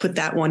going to put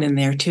that one in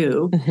there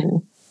too.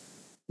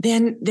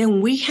 Then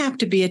we have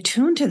to be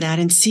attuned to that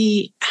and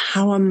see,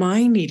 how am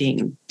I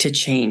needing to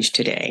change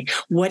today?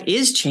 What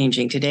is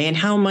changing today, and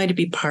how am I to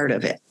be part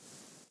of it?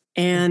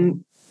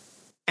 And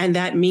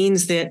that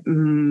means that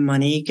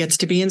money gets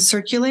to be in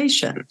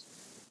circulation.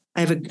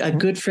 I have a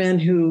good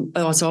friend who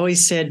has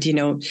always said,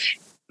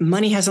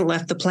 money hasn't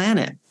left the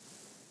planet.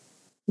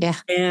 Yeah.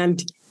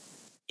 And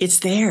it's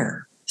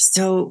there.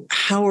 So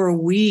how are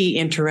we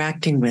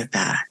interacting with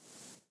that?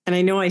 And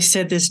I know I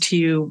said this to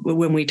you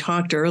when we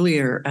talked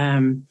earlier,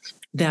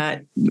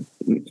 that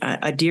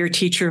a dear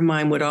teacher of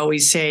mine would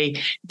always say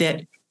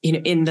that,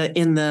 in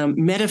the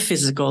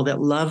metaphysical, that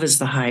love is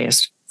the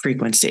highest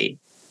frequency,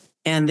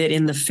 and that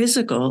in the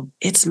physical,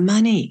 it's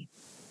money.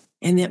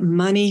 And that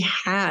money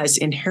has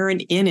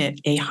inherent in it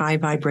a high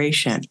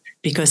vibration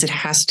because it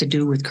has to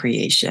do with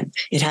creation.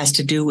 It has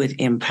to do with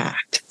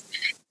impact.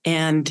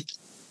 And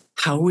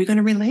how are we going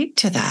to relate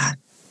to that?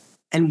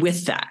 And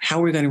with that, how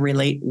are we going to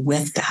relate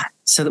with that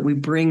so that we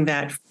bring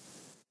that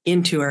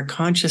into our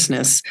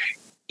consciousness,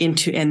 and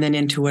then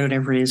into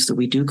whatever it is that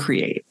we do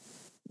create,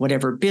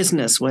 whatever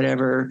business,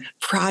 whatever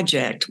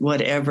project,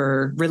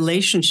 whatever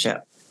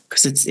relationship,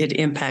 because it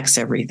impacts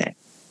everything.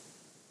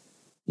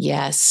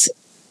 Yes.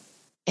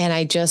 And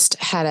I just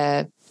had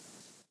a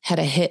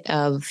hit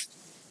of,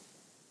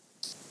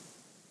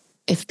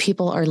 if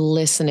people are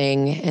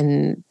listening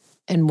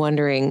and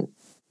wondering,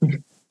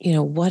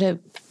 what if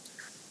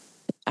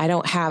I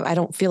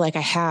don't feel like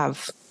I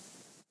have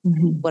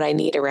what I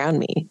need around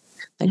me.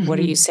 Like, what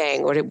are you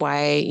saying?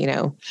 Why,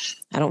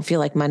 I don't feel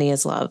like money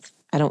is love.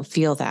 I don't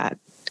feel that.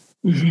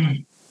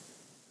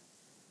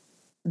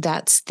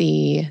 That's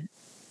the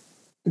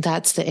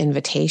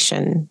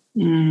invitation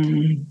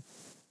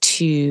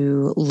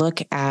to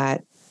look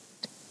at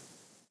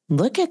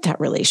that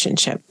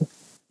relationship.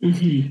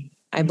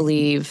 I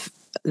believe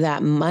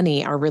that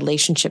money, our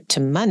relationship to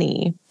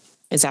money,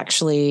 is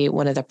actually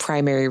one of the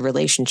primary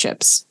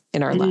relationships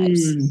in our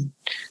lives.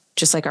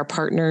 Just like our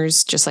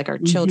partners, just like our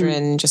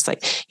children, just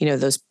like,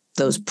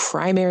 those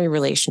primary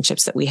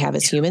relationships that we have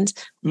as humans,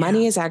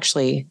 money is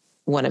actually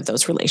one of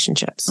those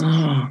relationships.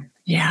 Oh,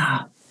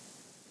 yeah.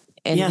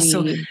 And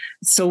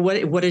so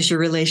what is your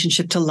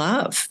relationship to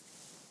love?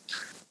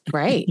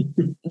 Right.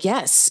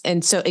 Yes.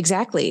 And so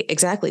exactly.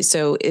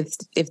 So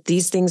if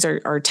these things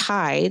are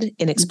tied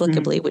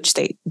inexplicably, which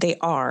they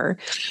are,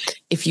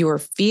 if you are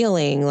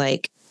feeling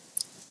like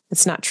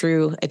it's not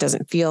true, it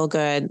doesn't feel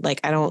good, like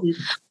I don't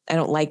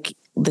like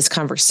this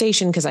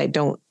conversation because I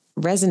don't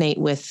resonate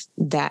with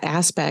that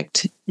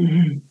aspect,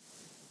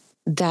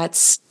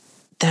 that's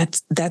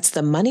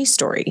the money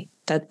story.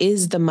 That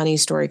is the money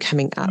story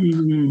coming up.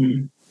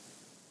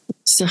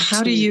 So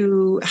how do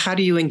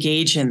you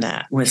engage in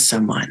that with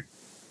someone?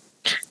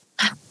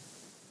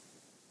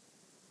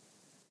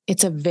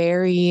 It's a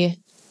very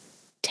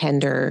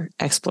tender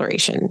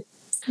exploration.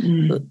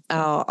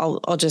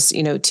 I'll just,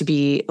 to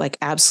be like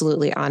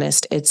absolutely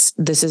honest,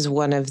 this is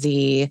one of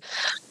the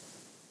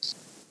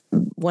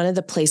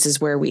places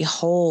where we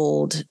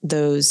hold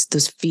those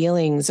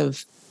feelings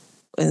of,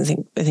 I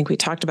think we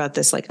talked about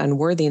this, like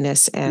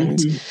unworthiness and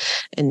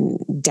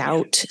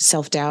doubt,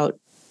 self-doubt,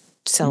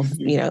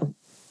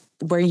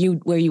 where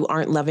you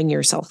aren't loving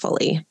yourself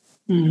fully.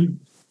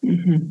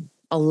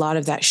 A lot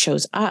of that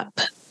shows up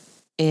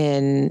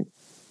in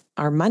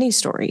our money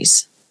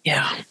stories.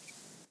 Yeah.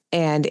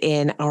 And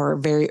in our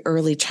very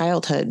early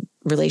childhood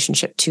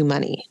relationship to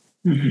money.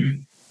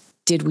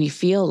 Did we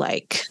feel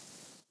like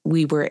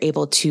we were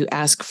able to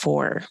ask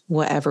for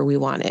whatever we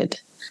wanted?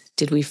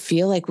 Did we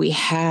feel like we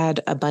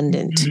had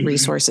abundant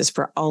resources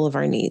for all of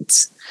our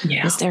needs?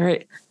 Yeah.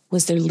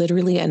 Was there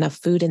literally enough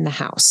food in the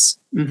house?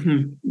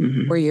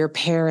 Were your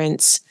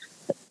parents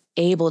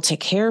able to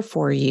care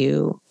for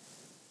you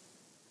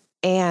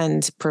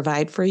and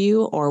provide for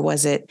you? Or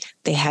was it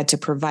they had to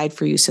provide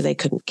for you so they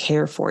couldn't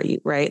care for you,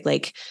 right?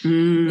 Like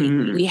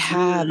we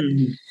have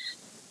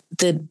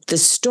the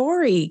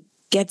story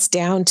gets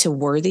down to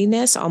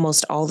worthiness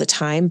almost all the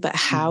time, but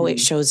how it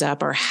shows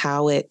up or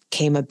how it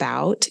came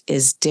about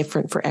is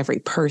different for every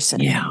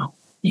person. Yeah.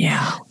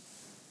 Yeah.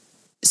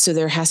 So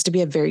there has to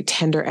be a very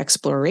tender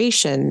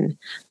exploration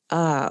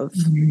of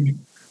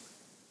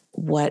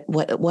what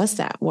was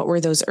that? What were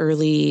those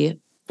early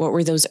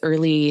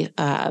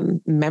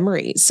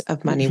memories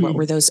of money? What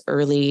were those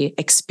early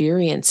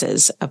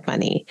experiences of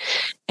money?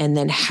 And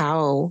then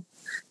how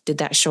did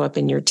that show up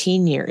in your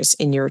teen years,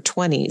 in your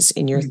 20s,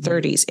 in your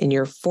 30s, in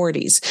your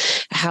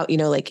 40s? How,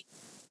 like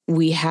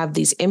we have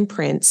these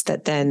imprints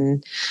that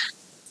then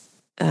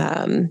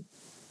the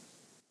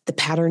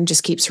pattern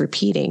just keeps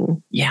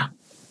repeating. Yeah.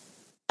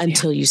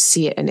 Until you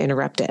see it and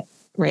interrupt it,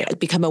 right?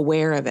 Become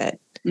aware of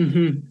it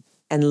and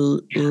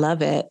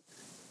love it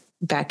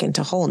back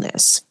into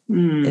wholeness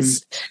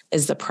is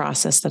the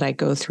process that I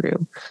go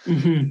through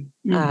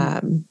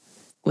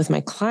with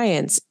my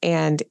clients.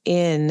 And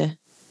in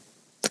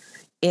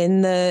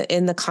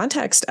the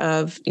context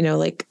of,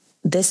 like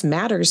this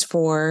matters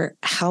for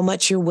how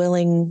much you're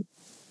willing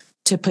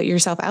to put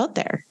yourself out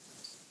there.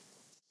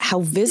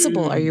 How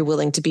visible are you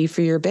willing to be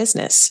for your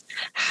business?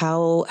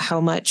 How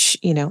much,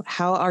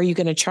 how are you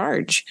going to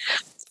charge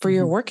for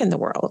your work in the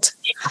world?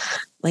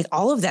 Like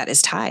all of that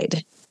is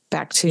tied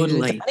back to the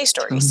money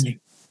stories.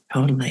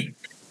 Totally.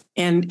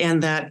 And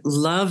that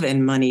love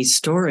and money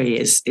story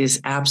is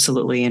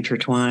absolutely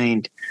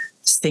intertwined.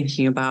 Just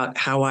thinking about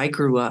how I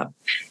grew up.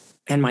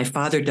 And my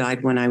father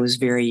died when I was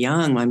very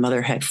young. My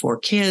mother had 4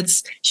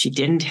 kids. She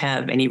didn't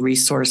have any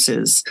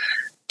resources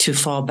to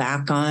fall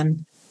back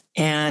on.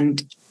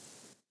 And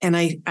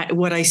And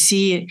what I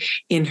see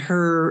in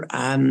her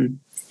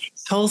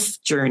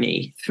health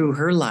journey through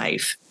her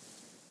life,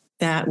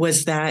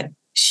 that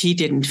she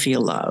didn't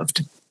feel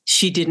loved.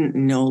 She didn't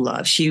know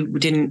love. She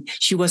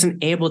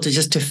wasn't able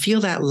to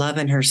feel that love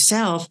in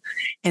herself.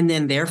 And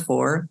then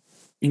therefore,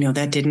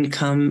 that didn't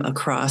come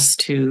across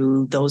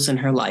to those in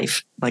her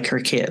life, like her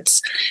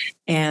kids.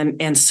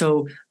 And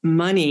so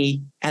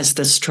money as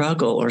the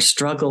struggle, or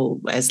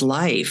struggle as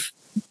life,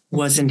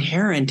 was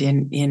inherent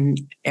in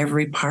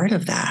every part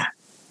of that.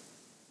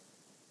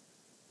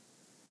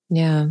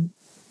 Yeah.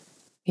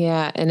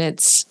 Yeah. And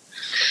it's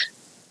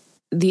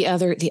the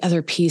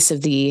other piece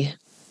of the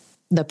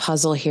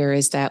puzzle here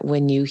is that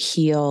when you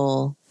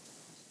heal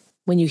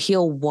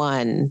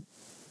one,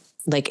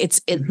 like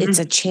it's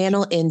a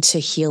channel into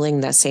healing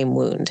that same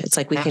wound. It's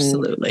like we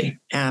absolutely.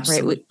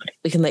 Right.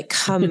 We can like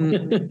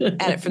come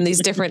at it from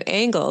these different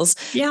angles.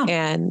 Yeah.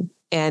 And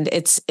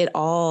it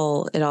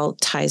all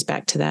ties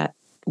back to that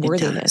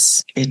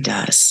worthiness. It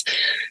does.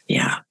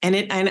 Yeah. And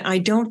I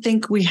don't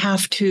think we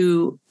have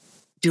to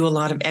do a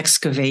lot of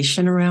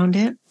excavation around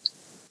it,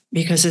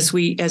 because as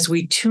we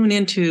tune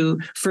into,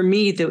 for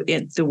me,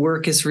 the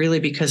work is really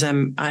because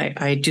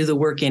I do the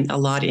work a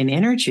lot in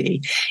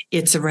energy.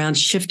 It's around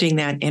shifting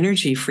that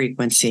energy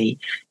frequency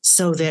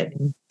so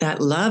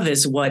that love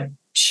is what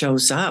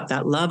shows up.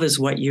 That love is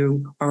what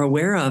you are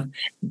aware of.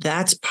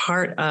 That's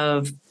part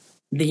of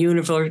the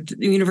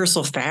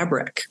universal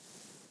fabric.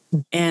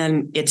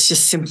 And it's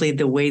just simply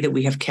the way that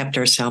we have kept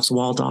ourselves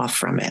walled off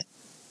from it.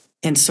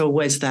 And so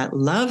as that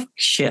love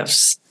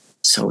shifts,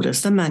 so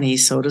does the money,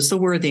 so does the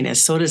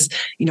worthiness, so does,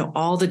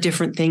 all the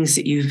different things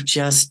that you've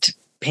just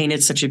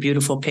painted such a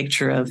beautiful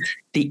picture of,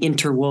 the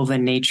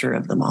interwoven nature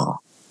of them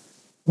all.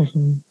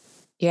 Mm-hmm.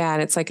 Yeah.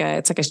 And it's like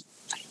I'm going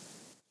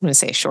to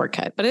say a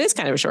shortcut, but it is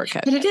kind of a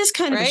shortcut. But it is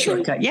kind of a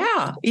shortcut.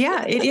 Yeah.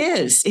 Yeah, it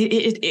is.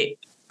 It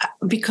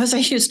because I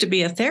used to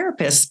be a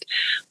therapist,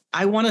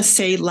 I want to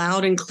say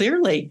loud and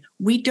clearly,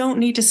 we don't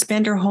need to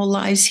spend our whole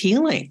lives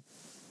healing.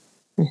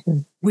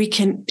 Mm-hmm. We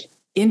can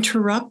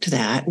interrupt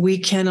that. We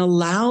can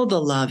allow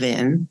the love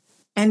in.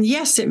 And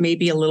yes, it may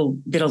be a little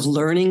bit of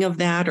learning of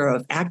that, or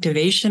of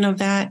activation of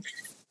that.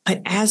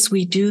 But as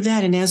we do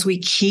that, and as we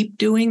keep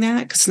doing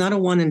that, because it's not a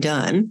one and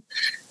done,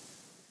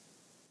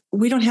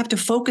 we don't have to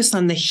focus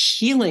on the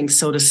healing,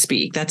 so to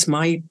speak. That's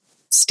my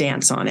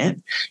stance on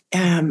it.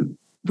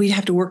 We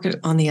have to work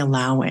on the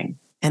allowing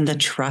and the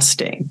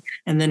trusting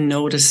and the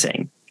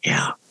noticing.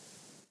 Yeah.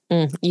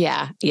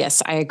 Yeah.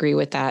 Yes, I agree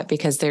with that,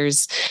 because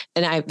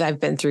and I've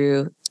been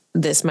through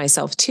this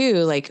myself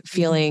too, like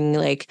feeling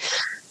like,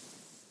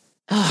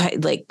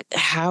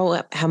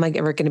 how am I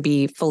ever going to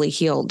be fully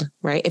healed?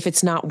 Right. If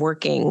it's not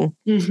working,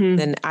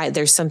 then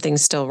there's something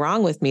still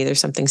wrong with me. There's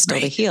something still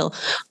to heal,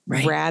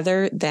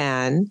 rather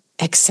than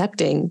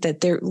accepting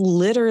that there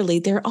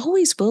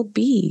always will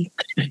be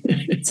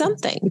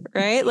something,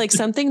 right? Like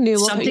something new,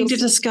 something to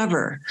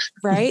discover,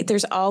 right?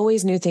 There's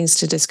always new things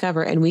to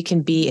discover, and we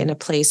can be in a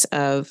place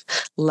of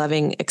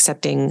loving,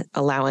 accepting,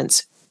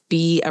 allowance,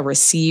 be a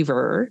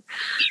receiver,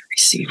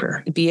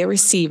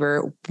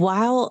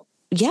 while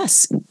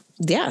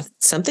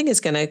something is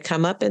going to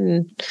come up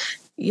and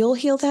you'll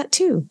heal that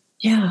too.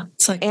 Yeah.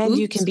 It's like, and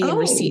you can be in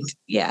receipt.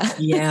 Yeah.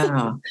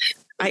 Yeah.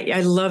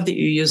 I love that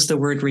you use the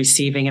word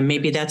receiving, and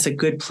maybe that's a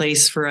good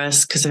place for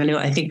us, because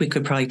I think we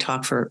could probably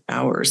talk for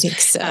hours,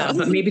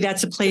 but maybe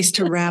that's a place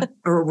to wrap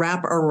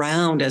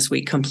around as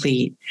we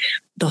complete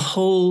the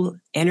whole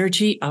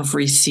energy of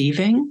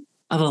receiving,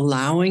 of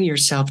allowing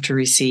yourself to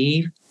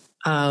receive,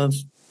 and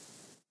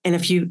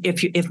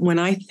if when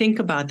I think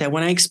about that,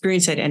 when I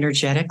experience that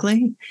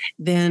energetically,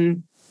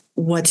 then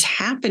what's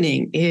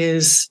happening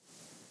is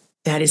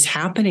that is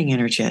happening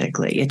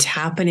energetically. It's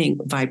happening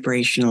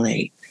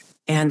vibrationally.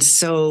 And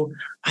so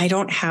I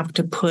don't have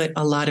to put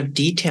a lot of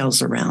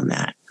details around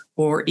that,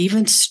 or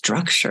even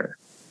structure.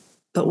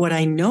 But what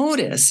I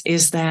notice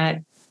is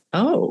that,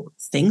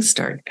 things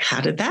start,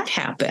 how did that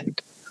happen?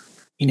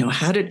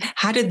 How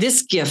did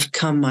this gift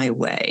come my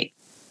way?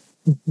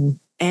 Mm-hmm.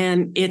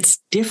 And it's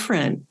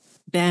different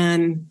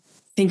than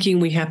thinking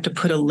we have to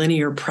put a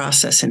linear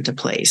process into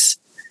place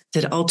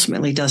that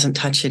ultimately doesn't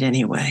touch it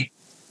anyway.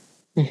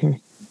 Mm-hmm.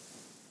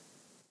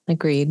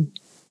 Agreed.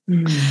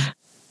 Mm.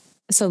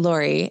 So,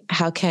 Laurie,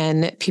 how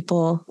can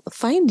people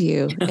find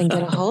you and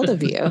get a hold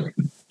of you?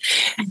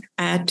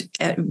 At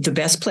the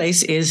best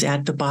place is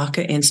at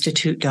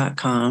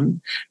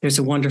thebacainstitute.com. There's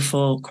a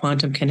wonderful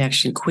quantum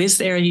connection quiz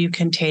there you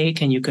can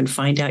take, and you can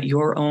find out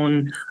your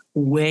own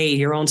way,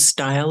 your own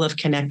style of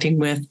connecting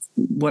with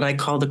what I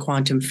call the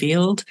quantum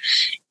field,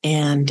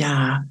 and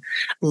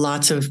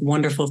lots of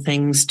wonderful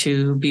things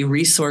to be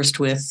resourced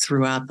with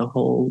throughout the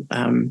whole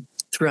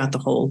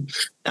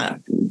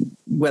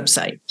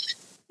website.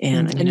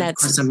 And of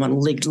course, I'm on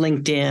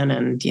LinkedIn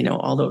and,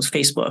 all those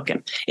Facebook,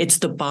 and it's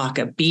the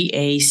BACA,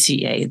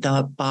 BACA,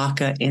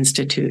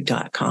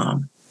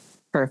 thebacainstitute.com.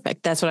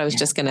 Perfect. That's what I was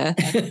just going to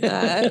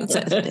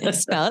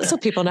spell it so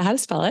people know how to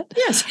spell it.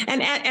 Yes.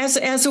 And as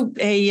a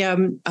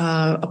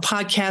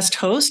podcast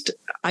host,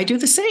 I do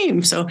the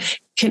same. So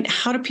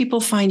how do people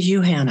find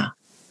you, Hannah?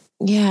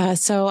 Yeah.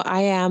 So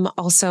I am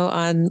also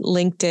on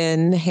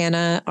LinkedIn,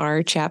 Hannah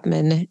R.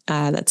 Chapman.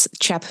 That's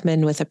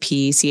Chapman with a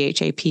P,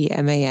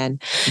 Chapman.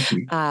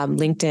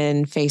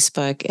 LinkedIn,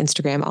 Facebook,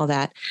 Instagram, all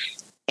that.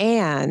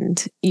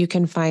 And you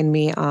can find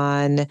me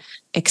on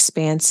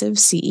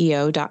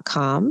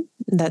expansiveceo.com.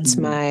 That's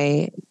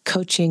my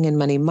coaching and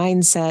money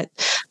mindset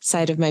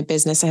side of my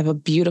business. I have a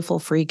beautiful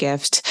free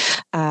gift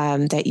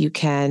that you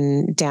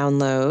can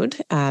download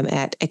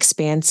at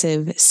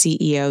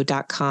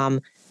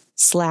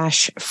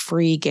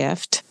expansiveceo.com/free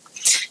gift.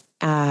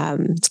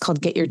 It's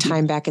called Get Your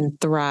Time Back and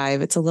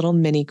Thrive. It's a little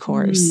mini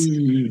course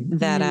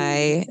that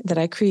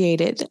I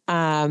created.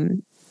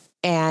 And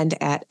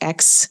at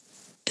X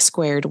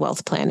Squared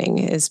Wealth Planning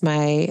is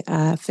my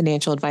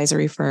financial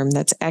advisory firm.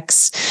 That's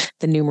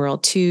the numeral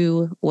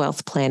 2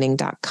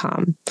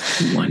 wealthplanning.com.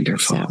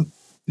 Wonderful. So,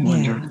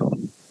 wonderful.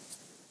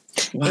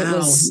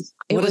 Wow.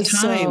 It was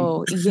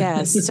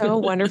so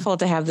wonderful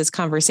to have this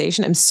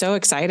conversation. I'm so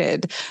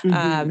excited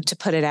to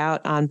put it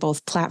out on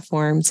both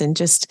platforms and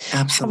just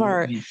have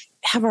our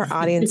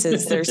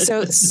audiences. They're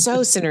so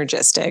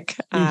synergistic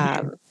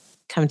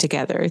come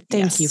together.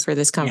 Thank you for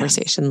this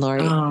conversation,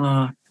 Laurie.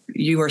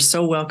 You are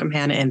so welcome,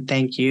 Hannah, and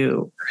thank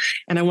you.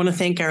 And I want to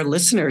thank our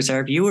listeners,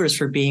 our viewers,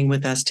 for being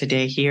with us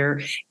today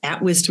here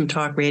at Wisdom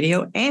Talk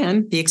Radio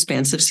and the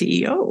Expansive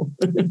CEO.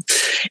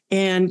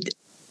 And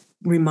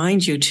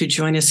remind you to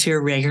join us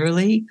here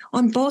regularly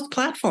on both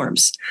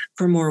platforms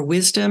for more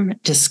wisdom,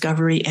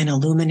 discovery, and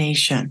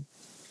illumination.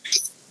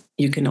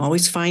 You can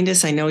always find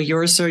us. I know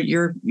your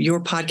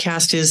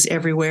podcast is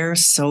everywhere.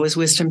 So is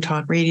Wisdom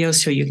Talk Radio.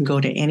 So you can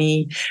go to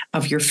any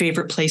of your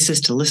favorite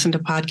places to listen to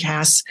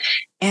podcasts.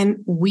 And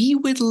we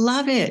would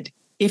love it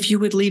if you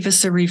would leave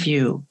us a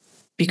review,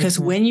 because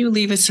when you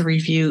leave us a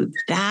review,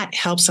 that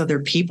helps other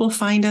people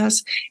find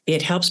us.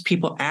 It helps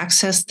people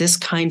access this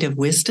kind of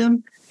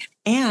wisdom,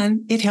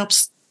 and it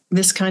helps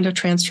this kind of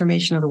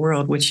transformation of the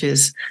world, which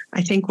is,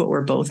 I think, what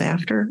we're both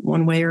after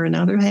one way or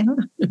another, Hannah.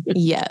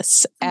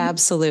 Yes,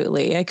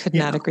 absolutely. I could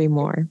not agree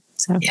more.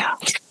 So,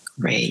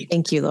 great.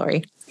 Thank you,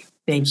 Laurie.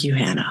 Thank you,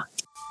 Hannah.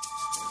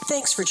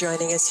 Thanks for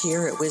joining us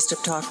here at Wisdom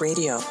Talk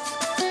Radio.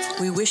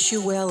 We wish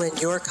you well in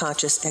your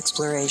conscious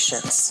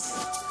explorations.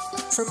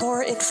 For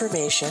more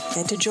information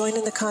and to join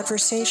in the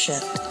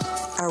conversation,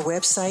 our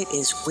website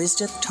is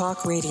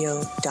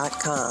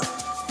wisdomtalkradio.com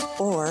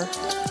or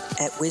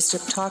at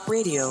Wisdom Talk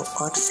Radio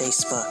on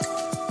Facebook.